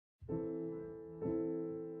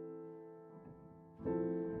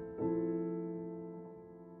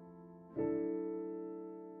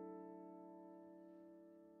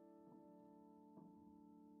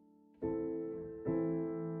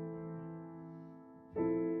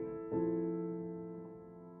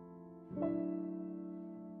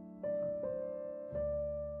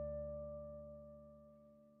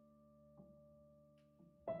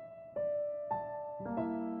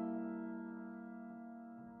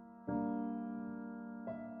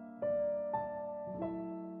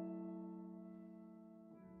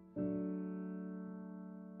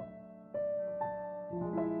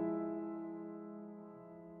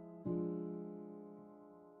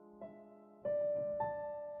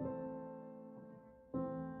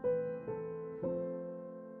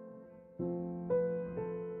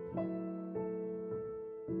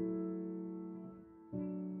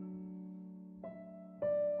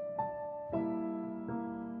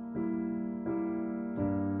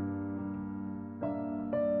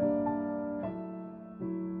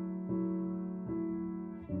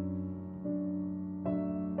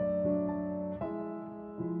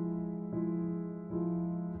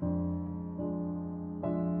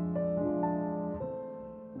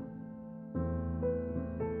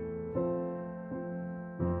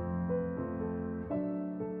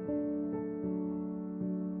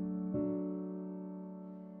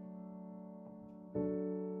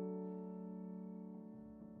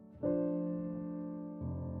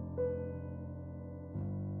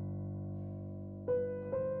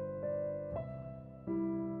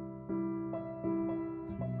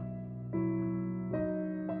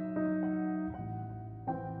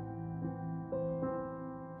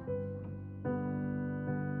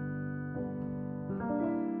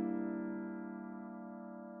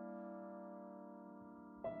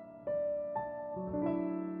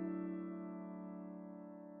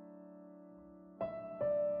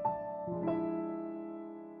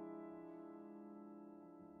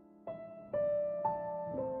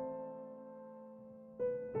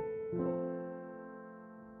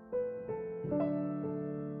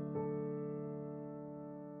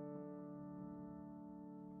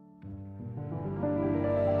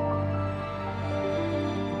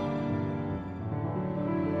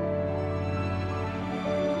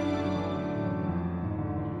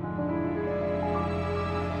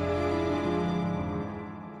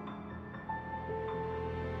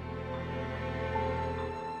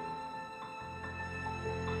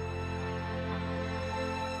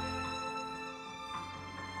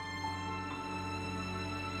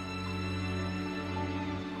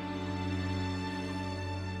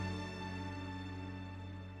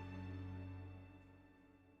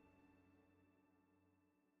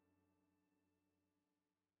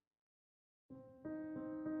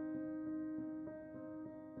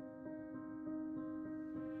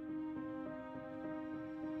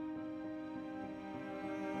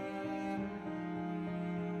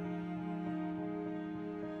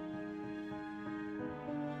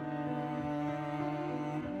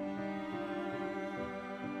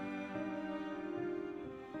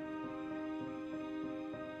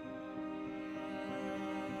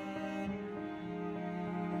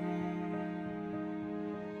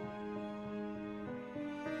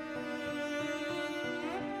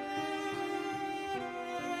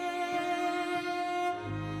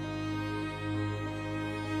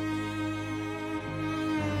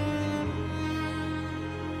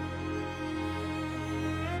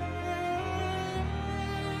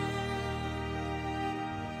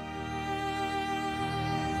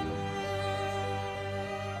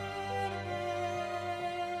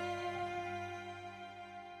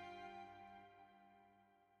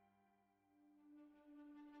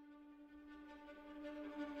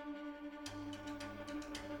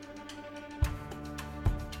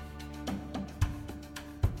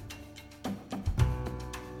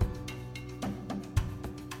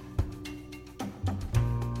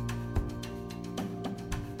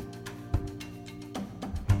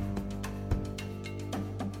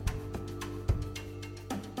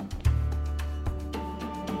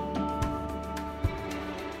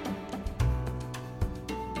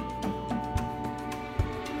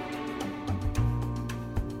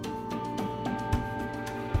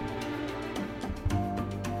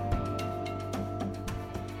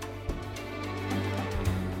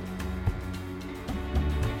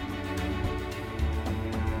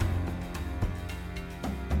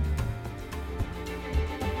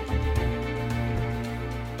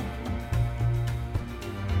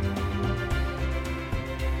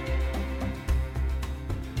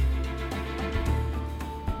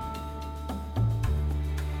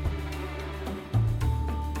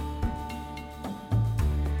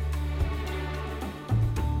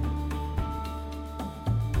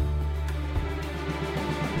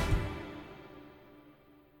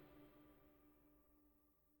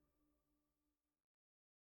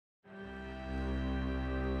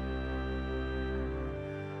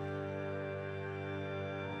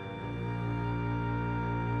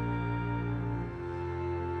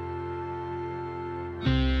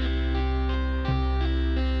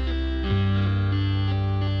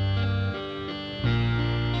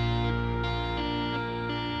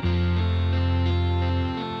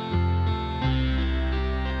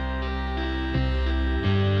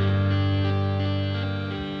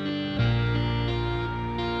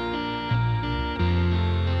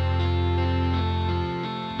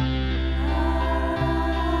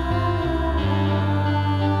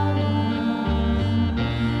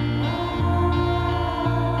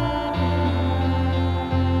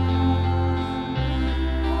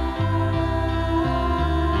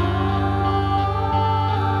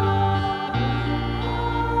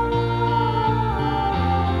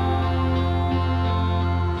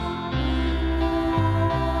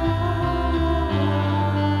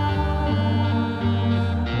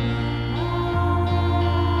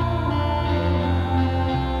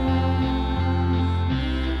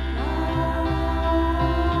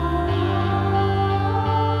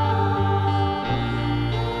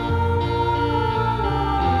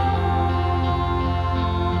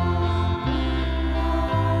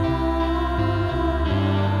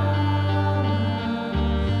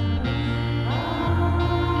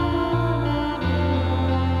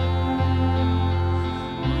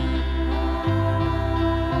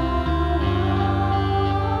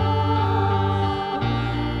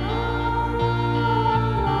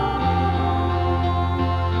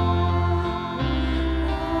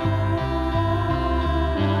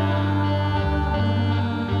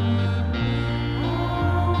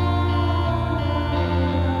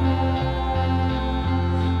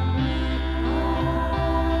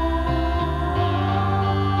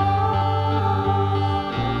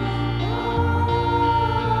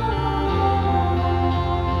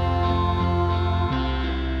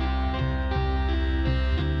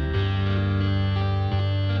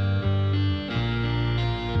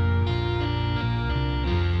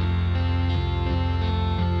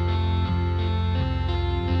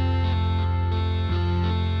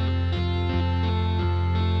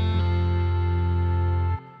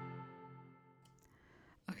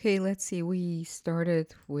 Okay, let's see. We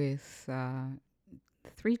started with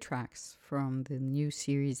 3 tracks from the new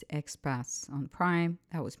series Expats on Prime.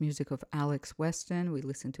 That was music of Alex Weston. We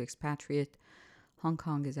listened to Expatriate, Hong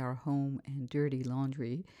Kong is Our Home, and Dirty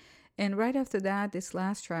Laundry. And right after that, this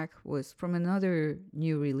last track was from another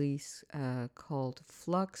new release called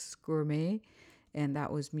Flux Gourmet. And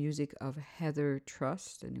that was music of Heather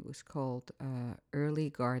Trust, and it was called Early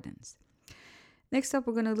Gardens. Next up,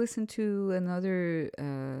 we're going to listen to another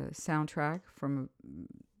soundtrack from a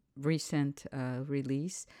recent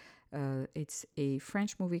release. It's a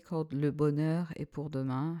French movie called Le Bonheur est pour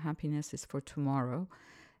demain, Happiness is for Tomorrow.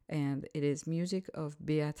 And it is music of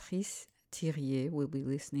Béatrice Thirier. We'll be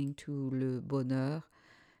listening to Le Bonheur,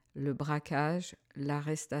 Le Braquage,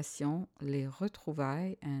 L'Arrestation, Les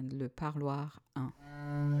Retrouvailles, and Le Parloir 1.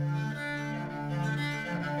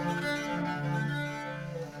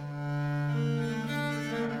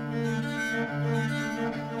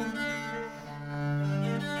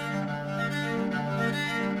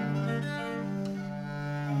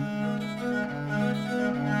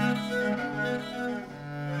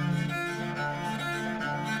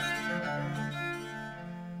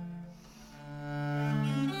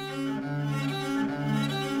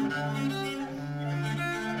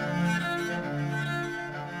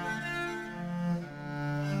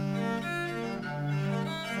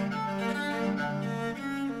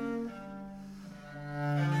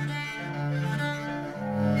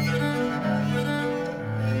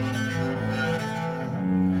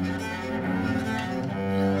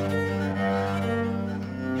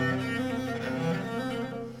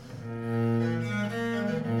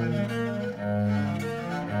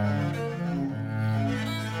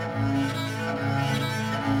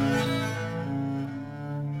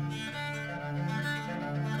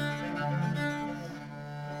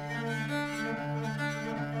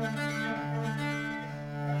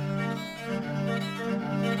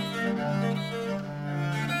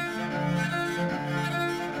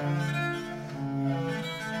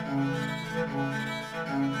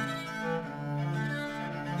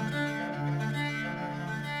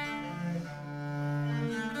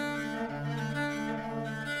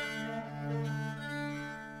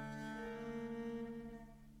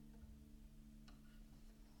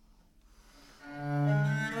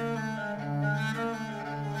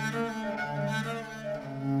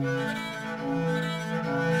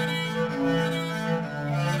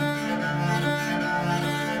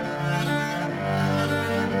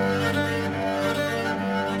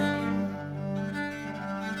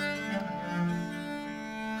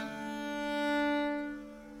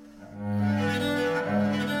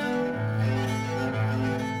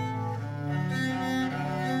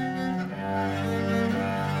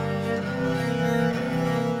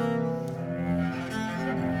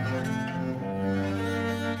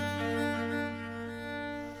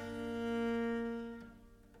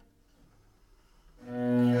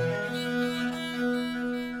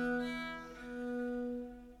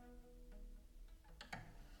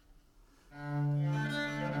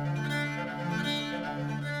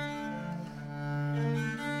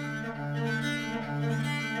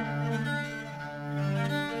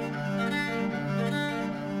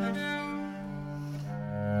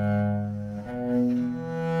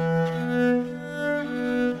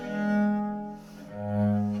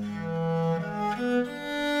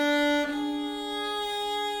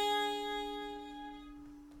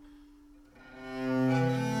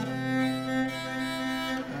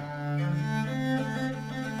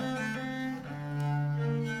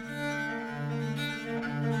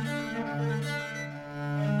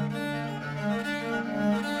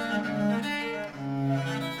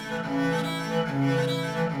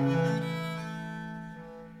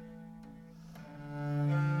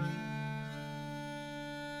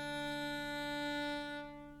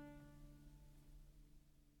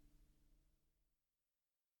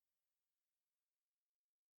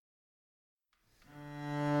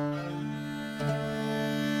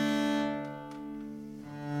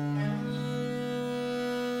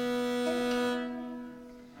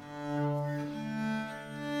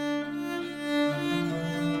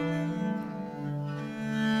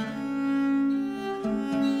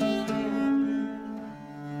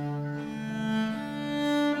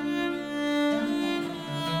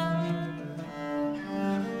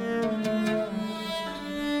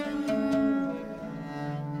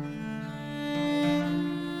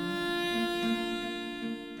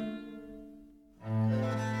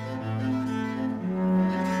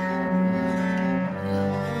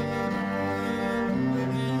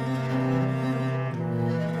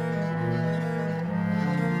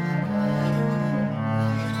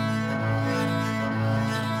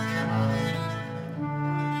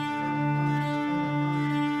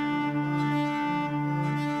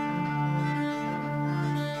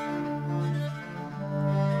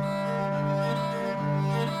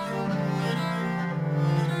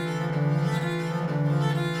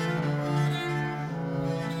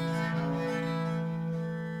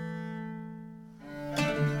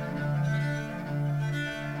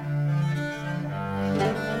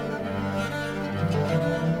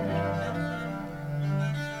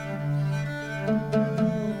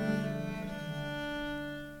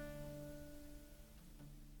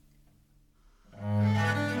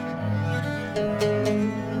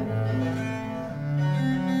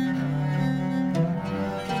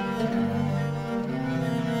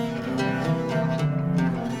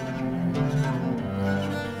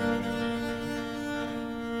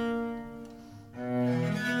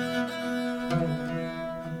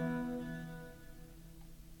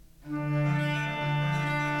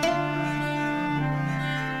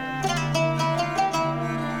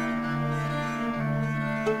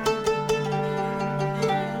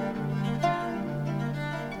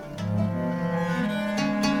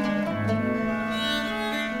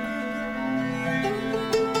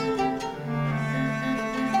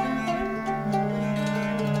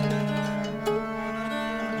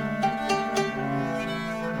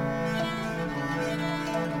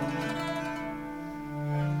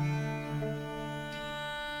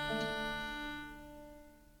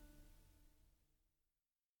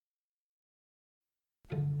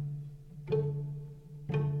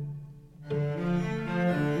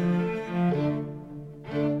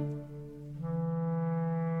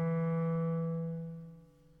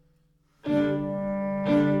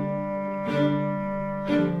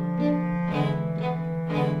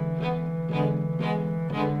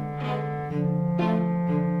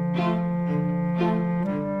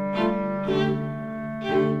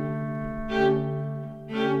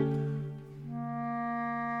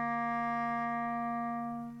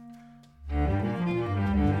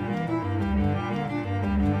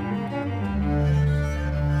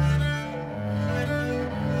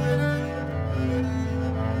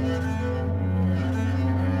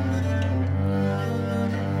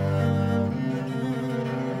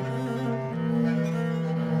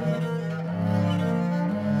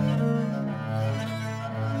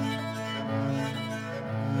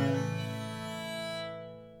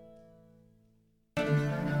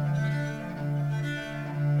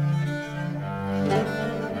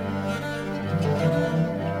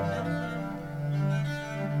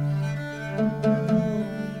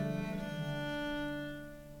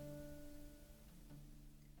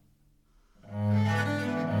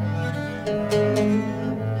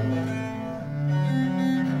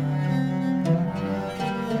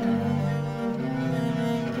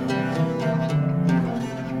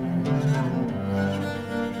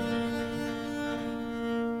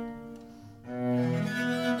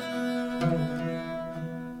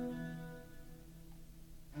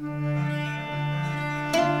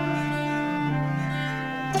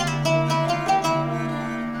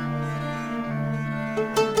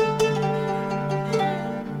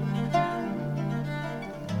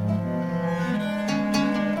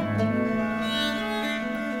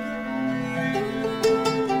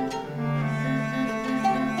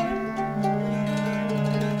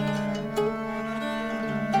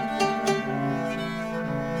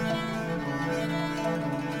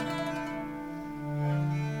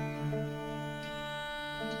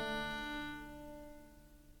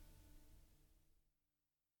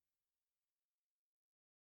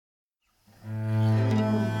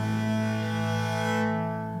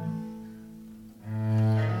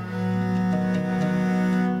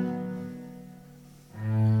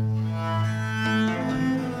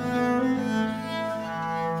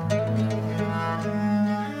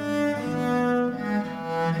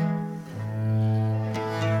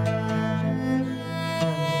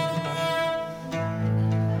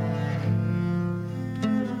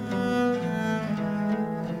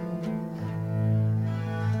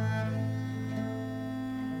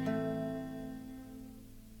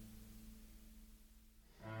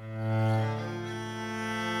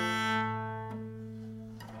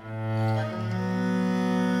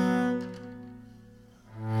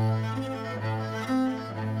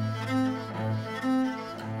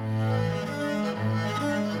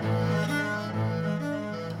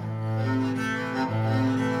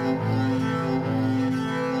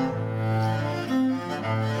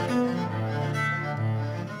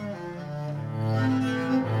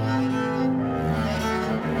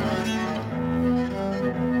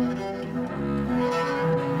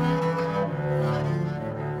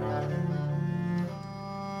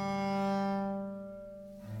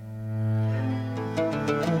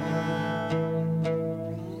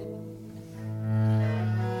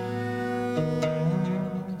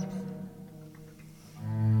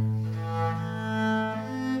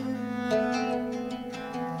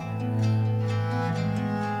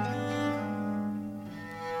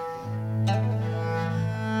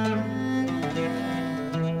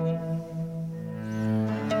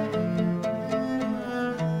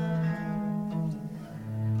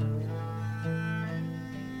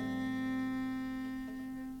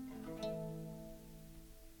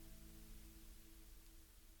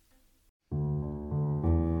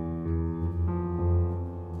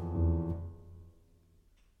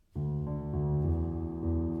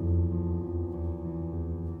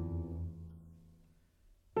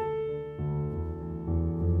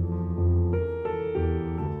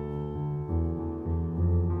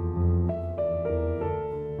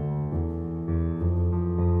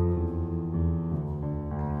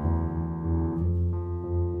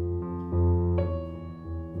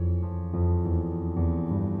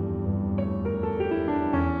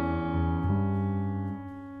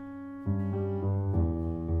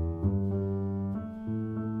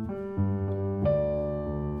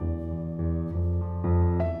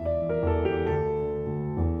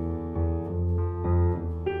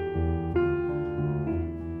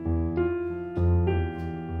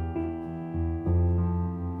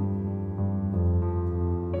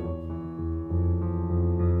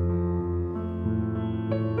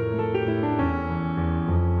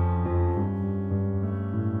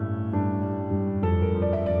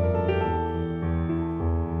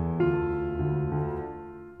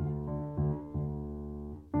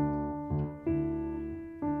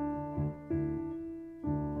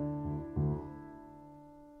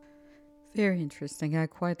 Very interesting. I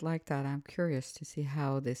quite like that. I'm curious to see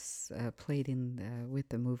how this played in with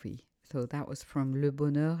the movie. So that was from Le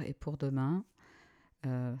Bonheur est pour demain.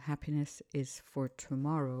 Happiness is for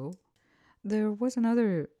tomorrow. There was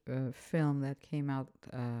another film that came out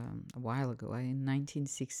a while ago, in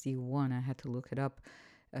 1961. I had to look it up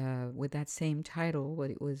with that same title, but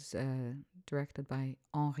it was directed by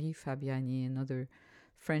Henri Fabiani, another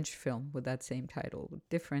French film with that same title, with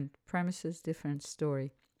different premises, different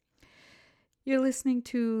story. You're listening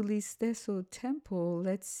to L'Istesso Tempo.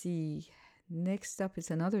 Let's see. Next up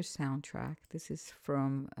is another soundtrack. This is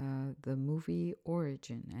from the movie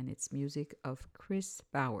Origin, and it's music of Chris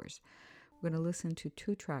Bowers. We're going to listen to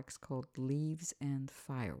two tracks called Leaves and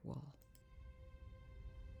Firewall.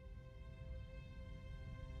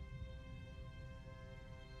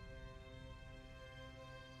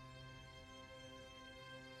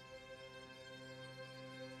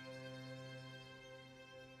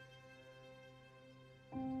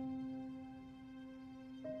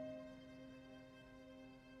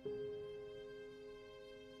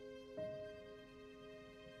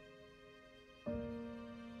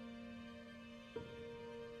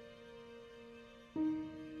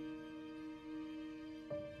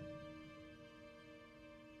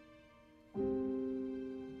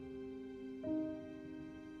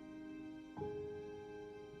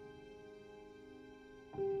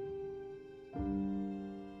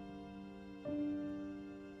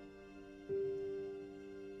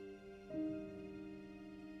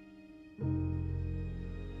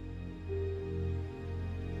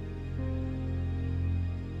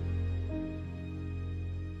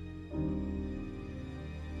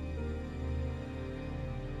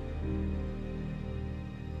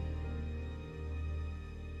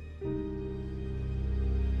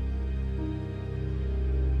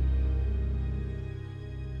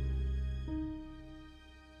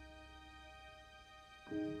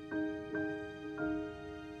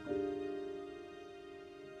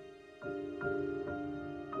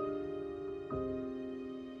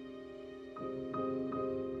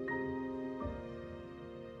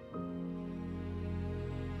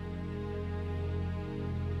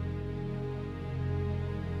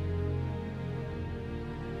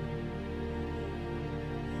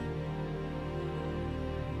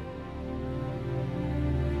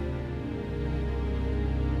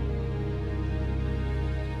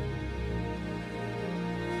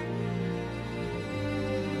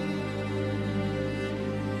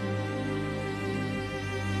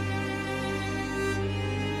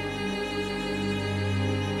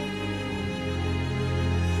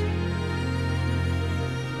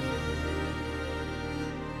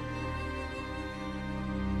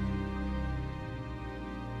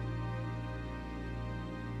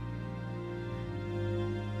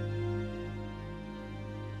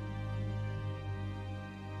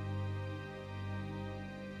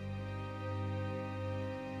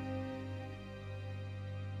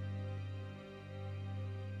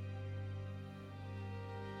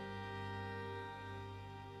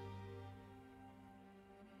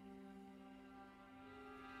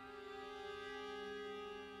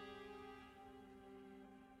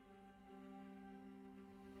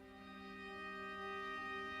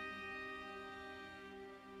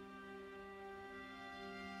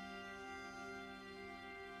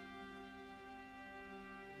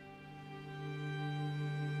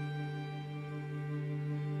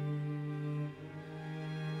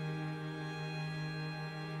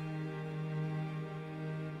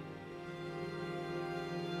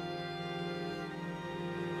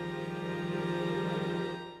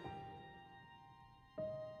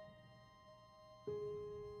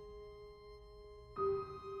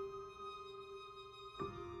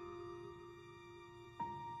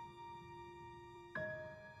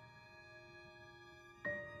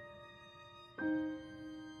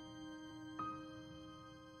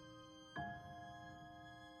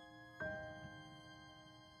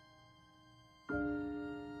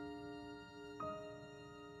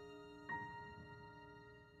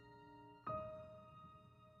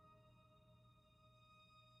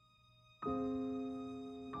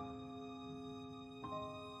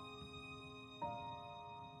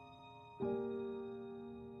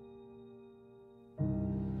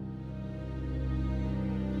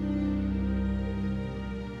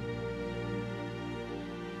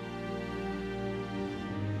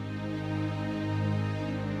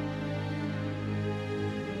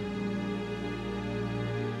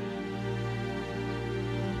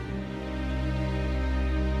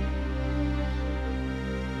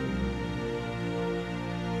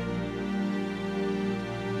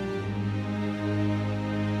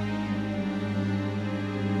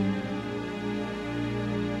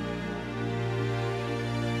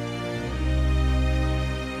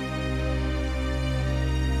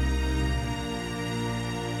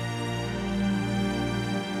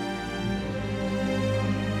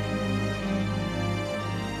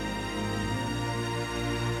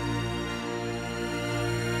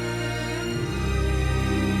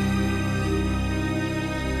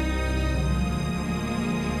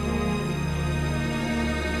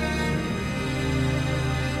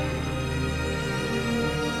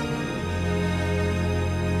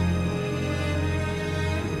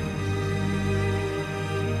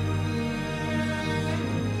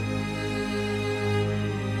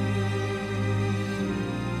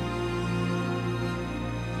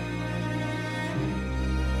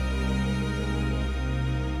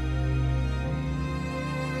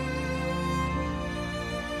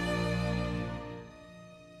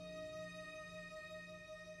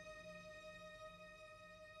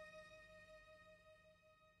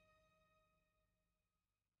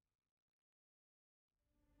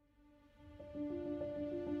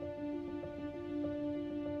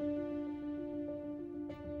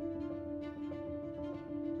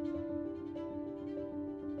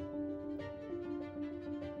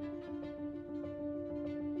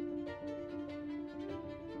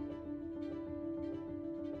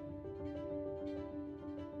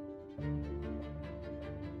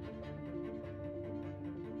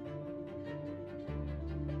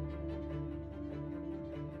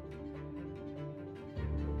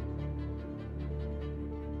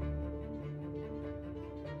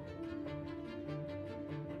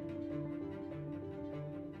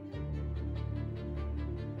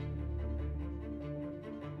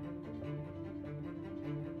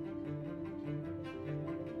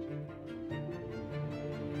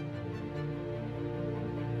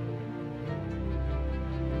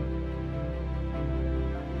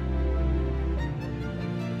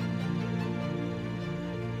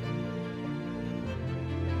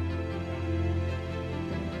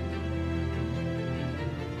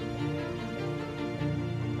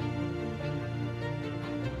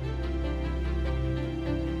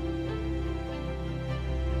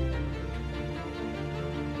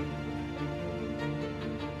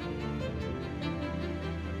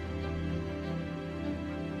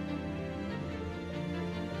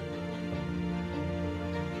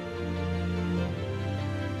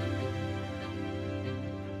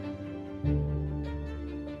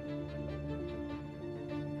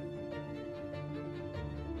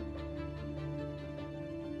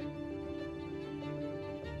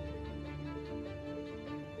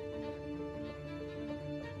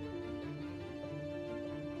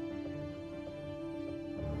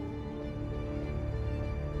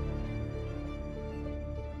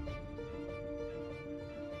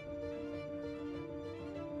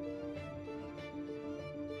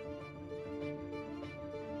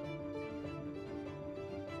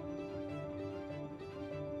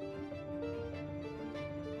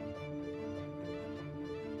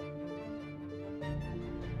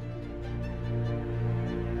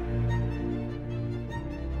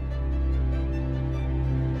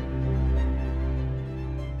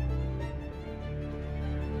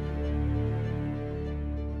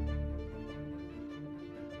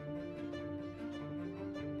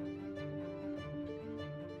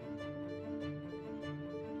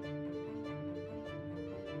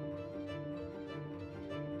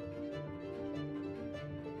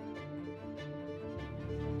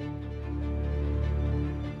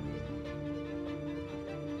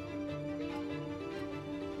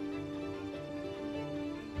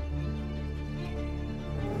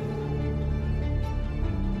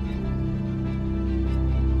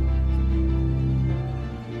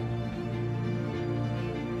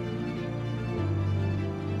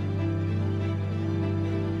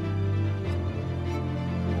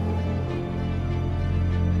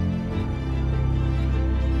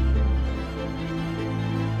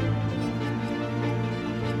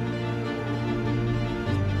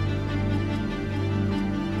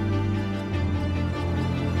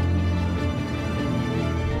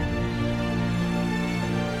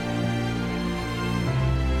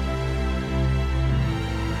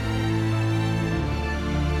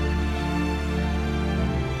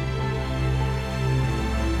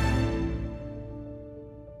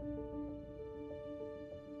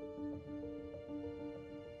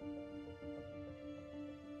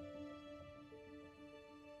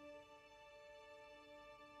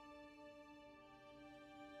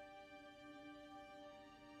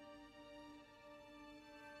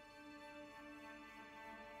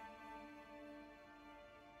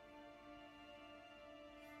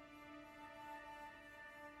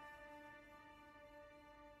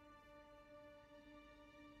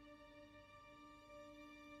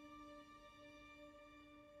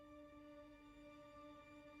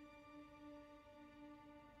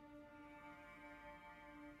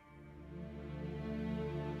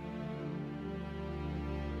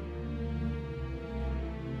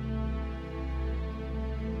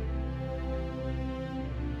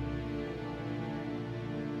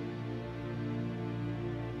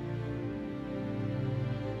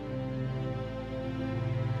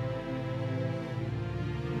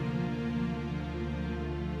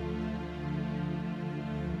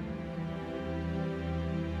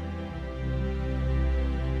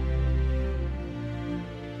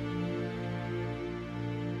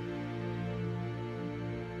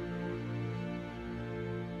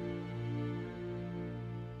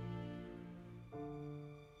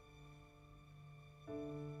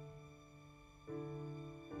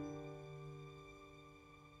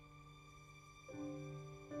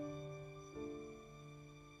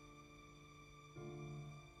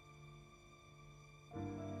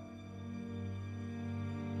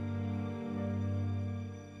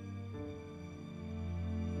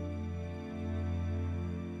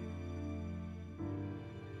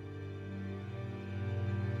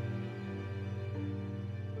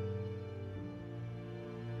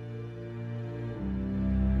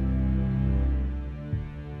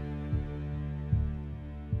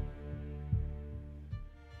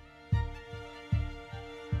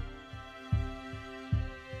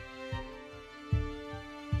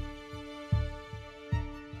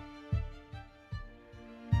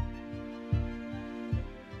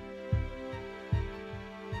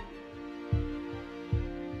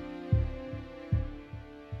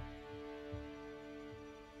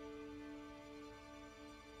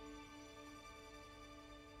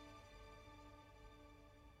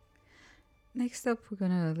 Next up, we're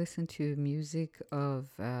going to listen to music of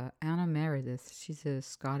Anna Meredith. She's a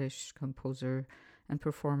Scottish composer and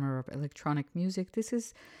performer of electronic music. This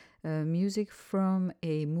is music from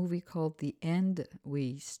a movie called The End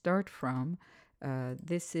We Start From.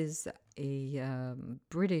 This is a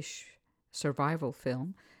British survival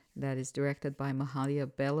film that is directed by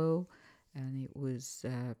Mahalia Bello, and it was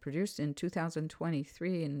produced in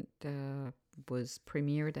 2023 and was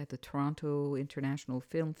premiered at the Toronto International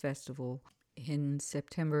Film Festival in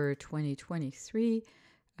September 2023.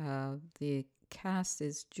 The cast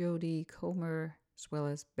is Jodie Comer, as well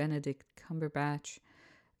as Benedict Cumberbatch,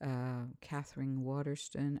 Catherine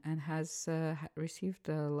Waterston, and has received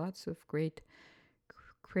lots of great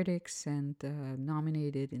critics and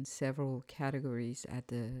nominated in several categories at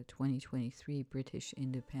the 2023 British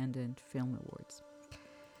Independent Film Awards.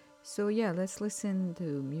 So yeah, let's listen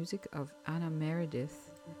to music of Anna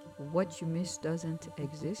Meredith, What You Miss Doesn't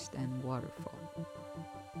Exist, and Waterfall.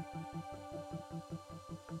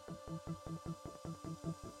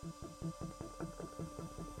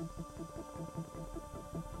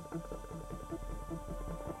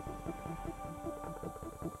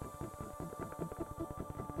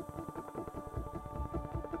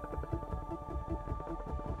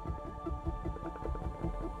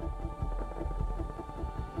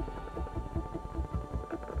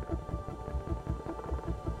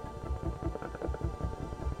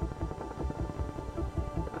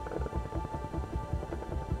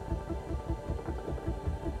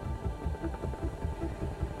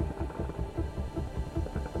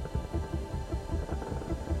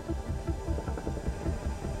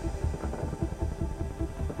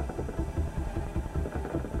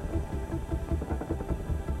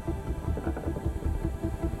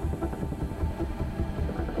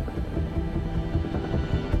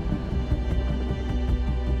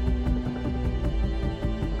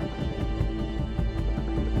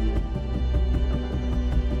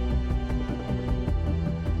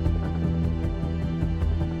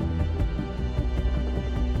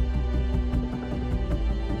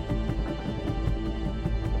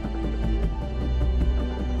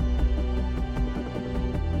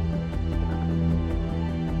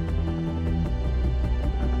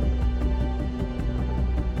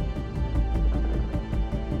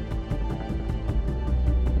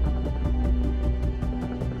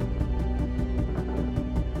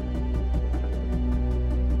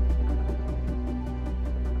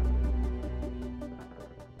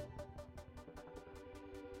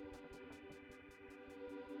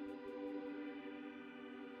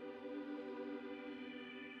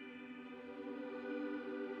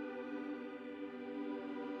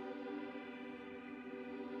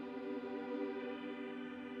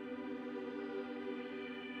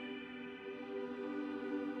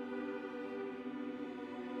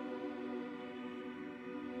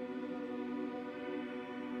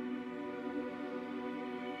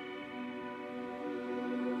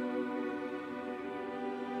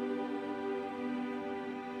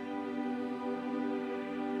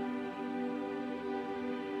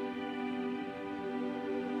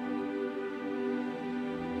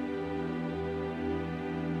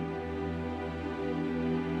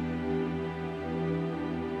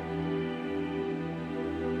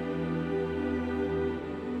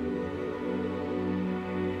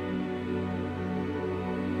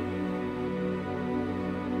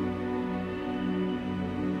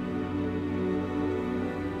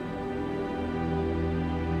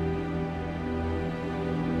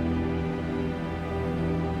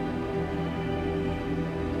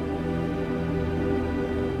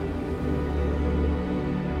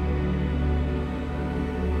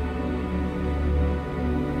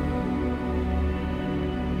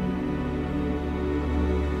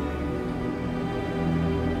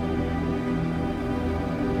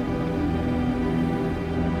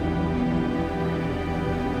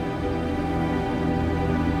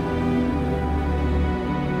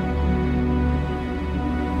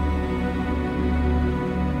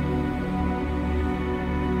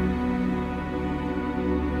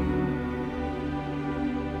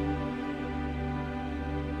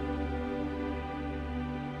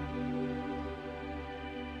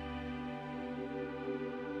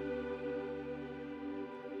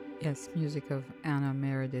 Yes, music of Anna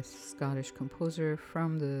Meredith, Scottish composer,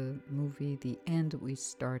 from the movie The End We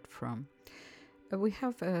Start From. We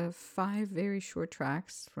have 5 very short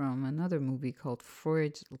tracks from another movie called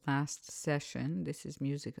Freud's Last Session. This is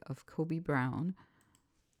music of Kobe Brown.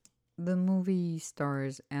 The movie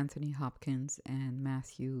stars Anthony Hopkins and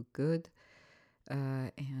Matthew Good.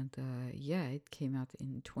 It came out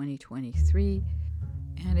in 2023,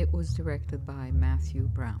 and it was directed by Matthew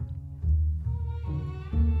Brown.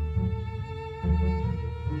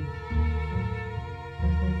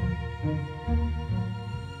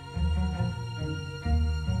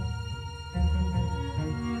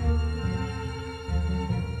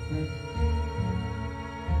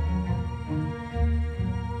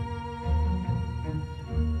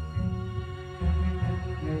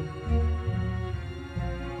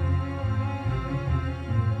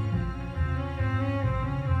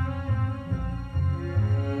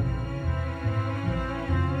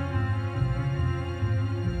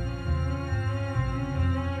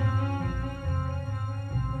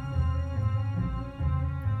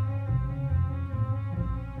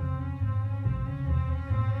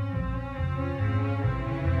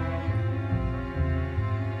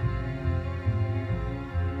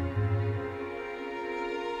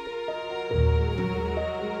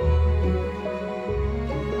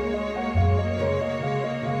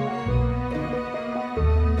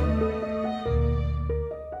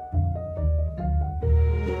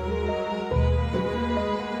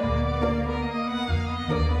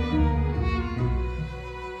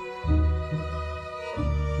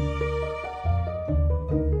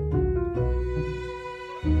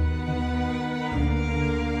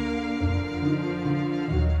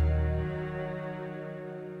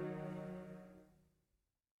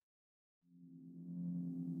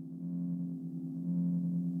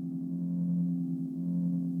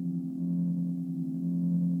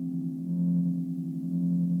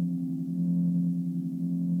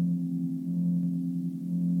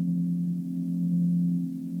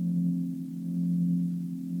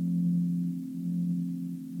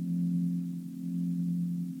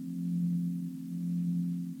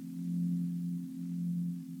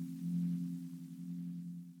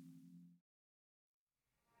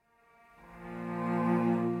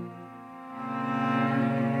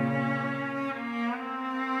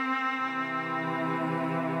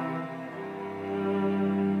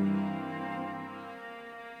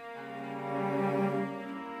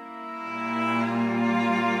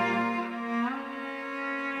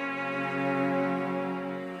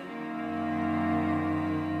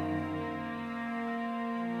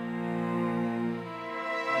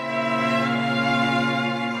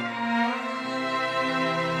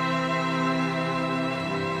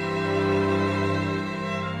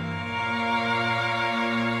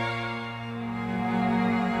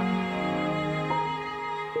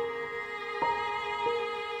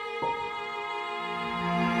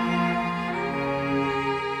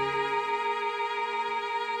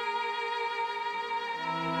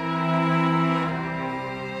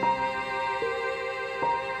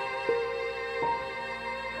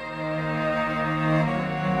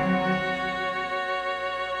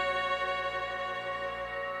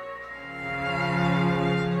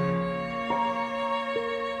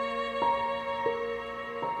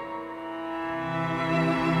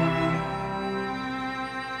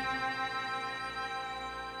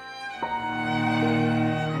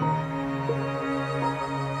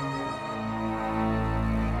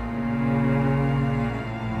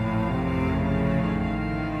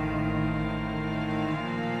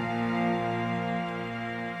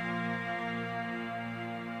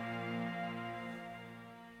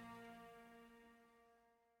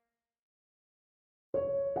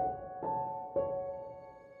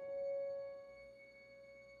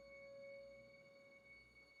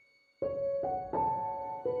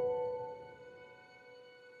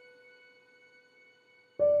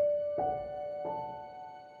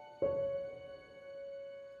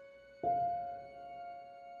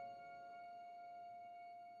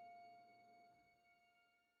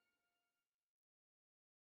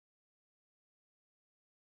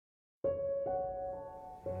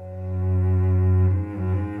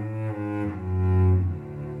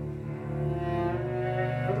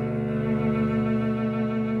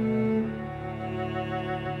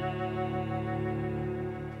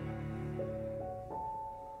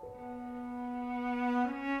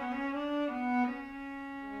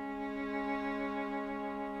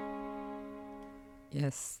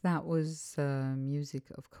 Yes, that was music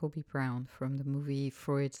of Kobe Brown from the movie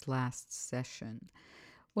Freud's Last Session.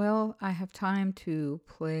 Well, I have time to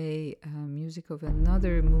play music of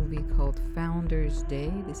another movie called Founders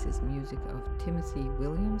Day. This is music of Timothy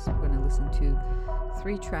Williams. We're going to listen to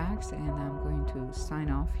 3 tracks and I'm going to sign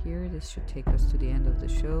off here. This should take us to the end of the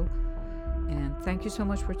show. And thank you so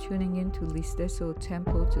much for tuning in to Listesso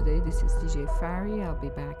Tempo today. This is DJ Fari. I'll be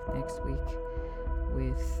back next week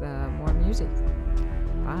with more music.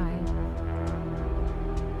 Bye.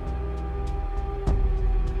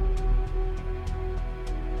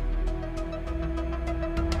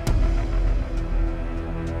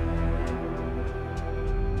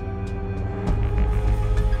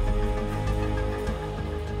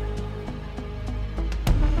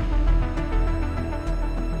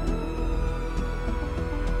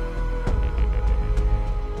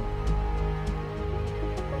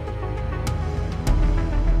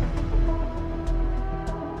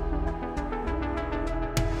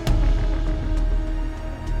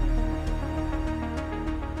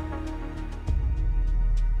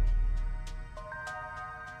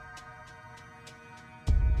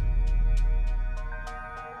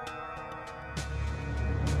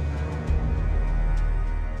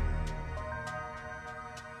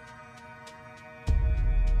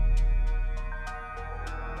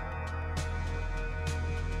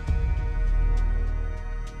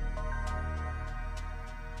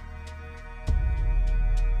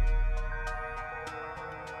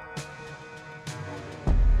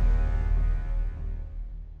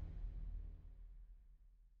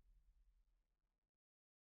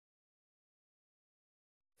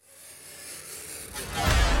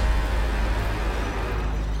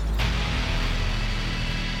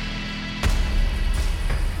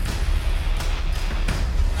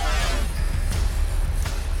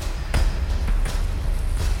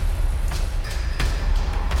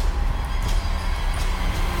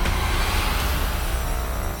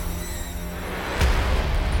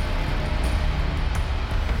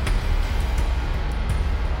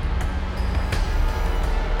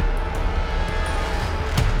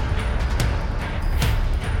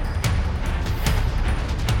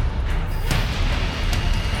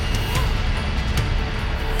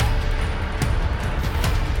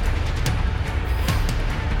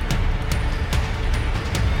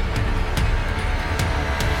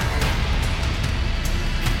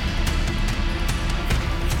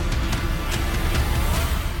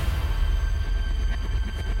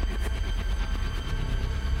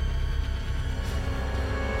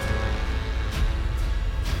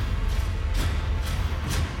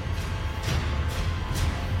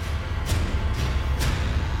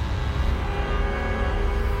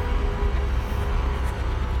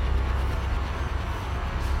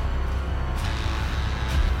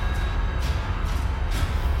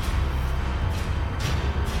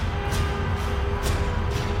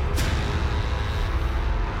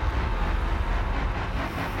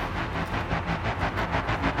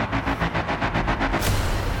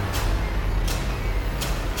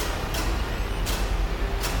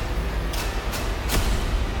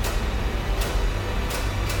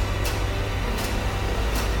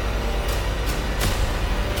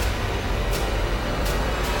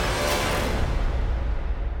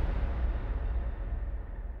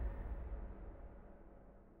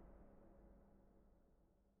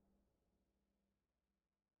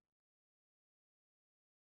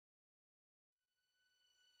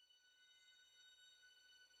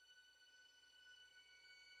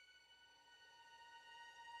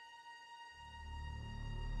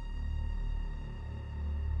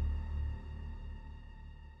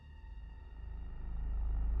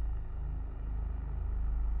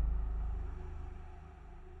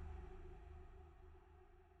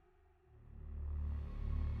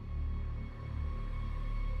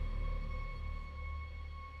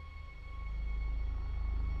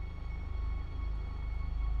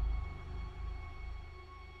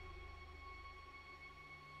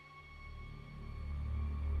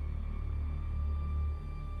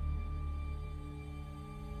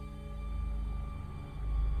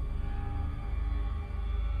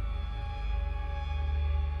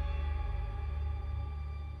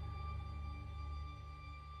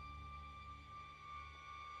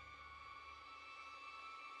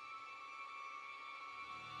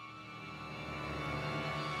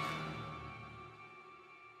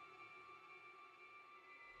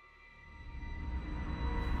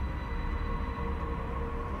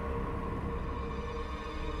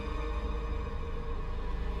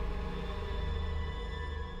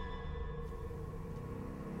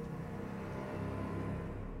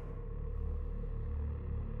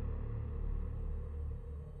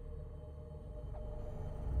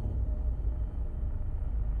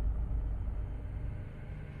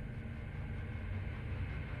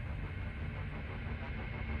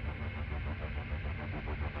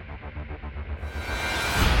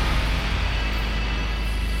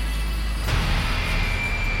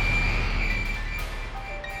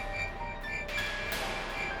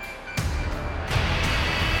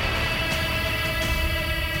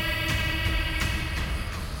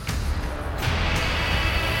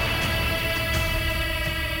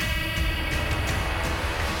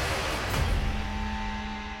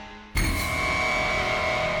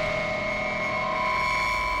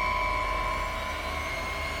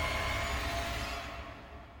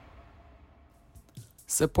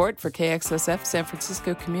 Support for KXSF San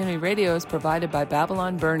Francisco Community Radio is provided by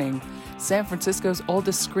Babylon Burning, San Francisco's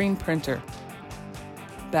oldest screen printer.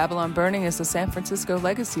 Babylon Burning is a San Francisco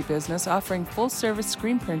legacy business offering full-service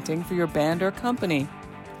screen printing for your band or company.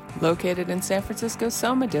 Located in San Francisco's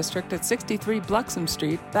Soma District at 63 Bluxom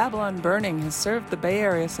Street, Babylon Burning has served the Bay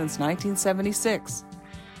Area since 1976.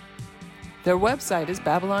 Their website is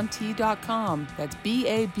babylontee.com. That's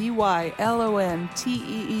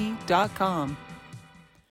BABYLONTEE.com.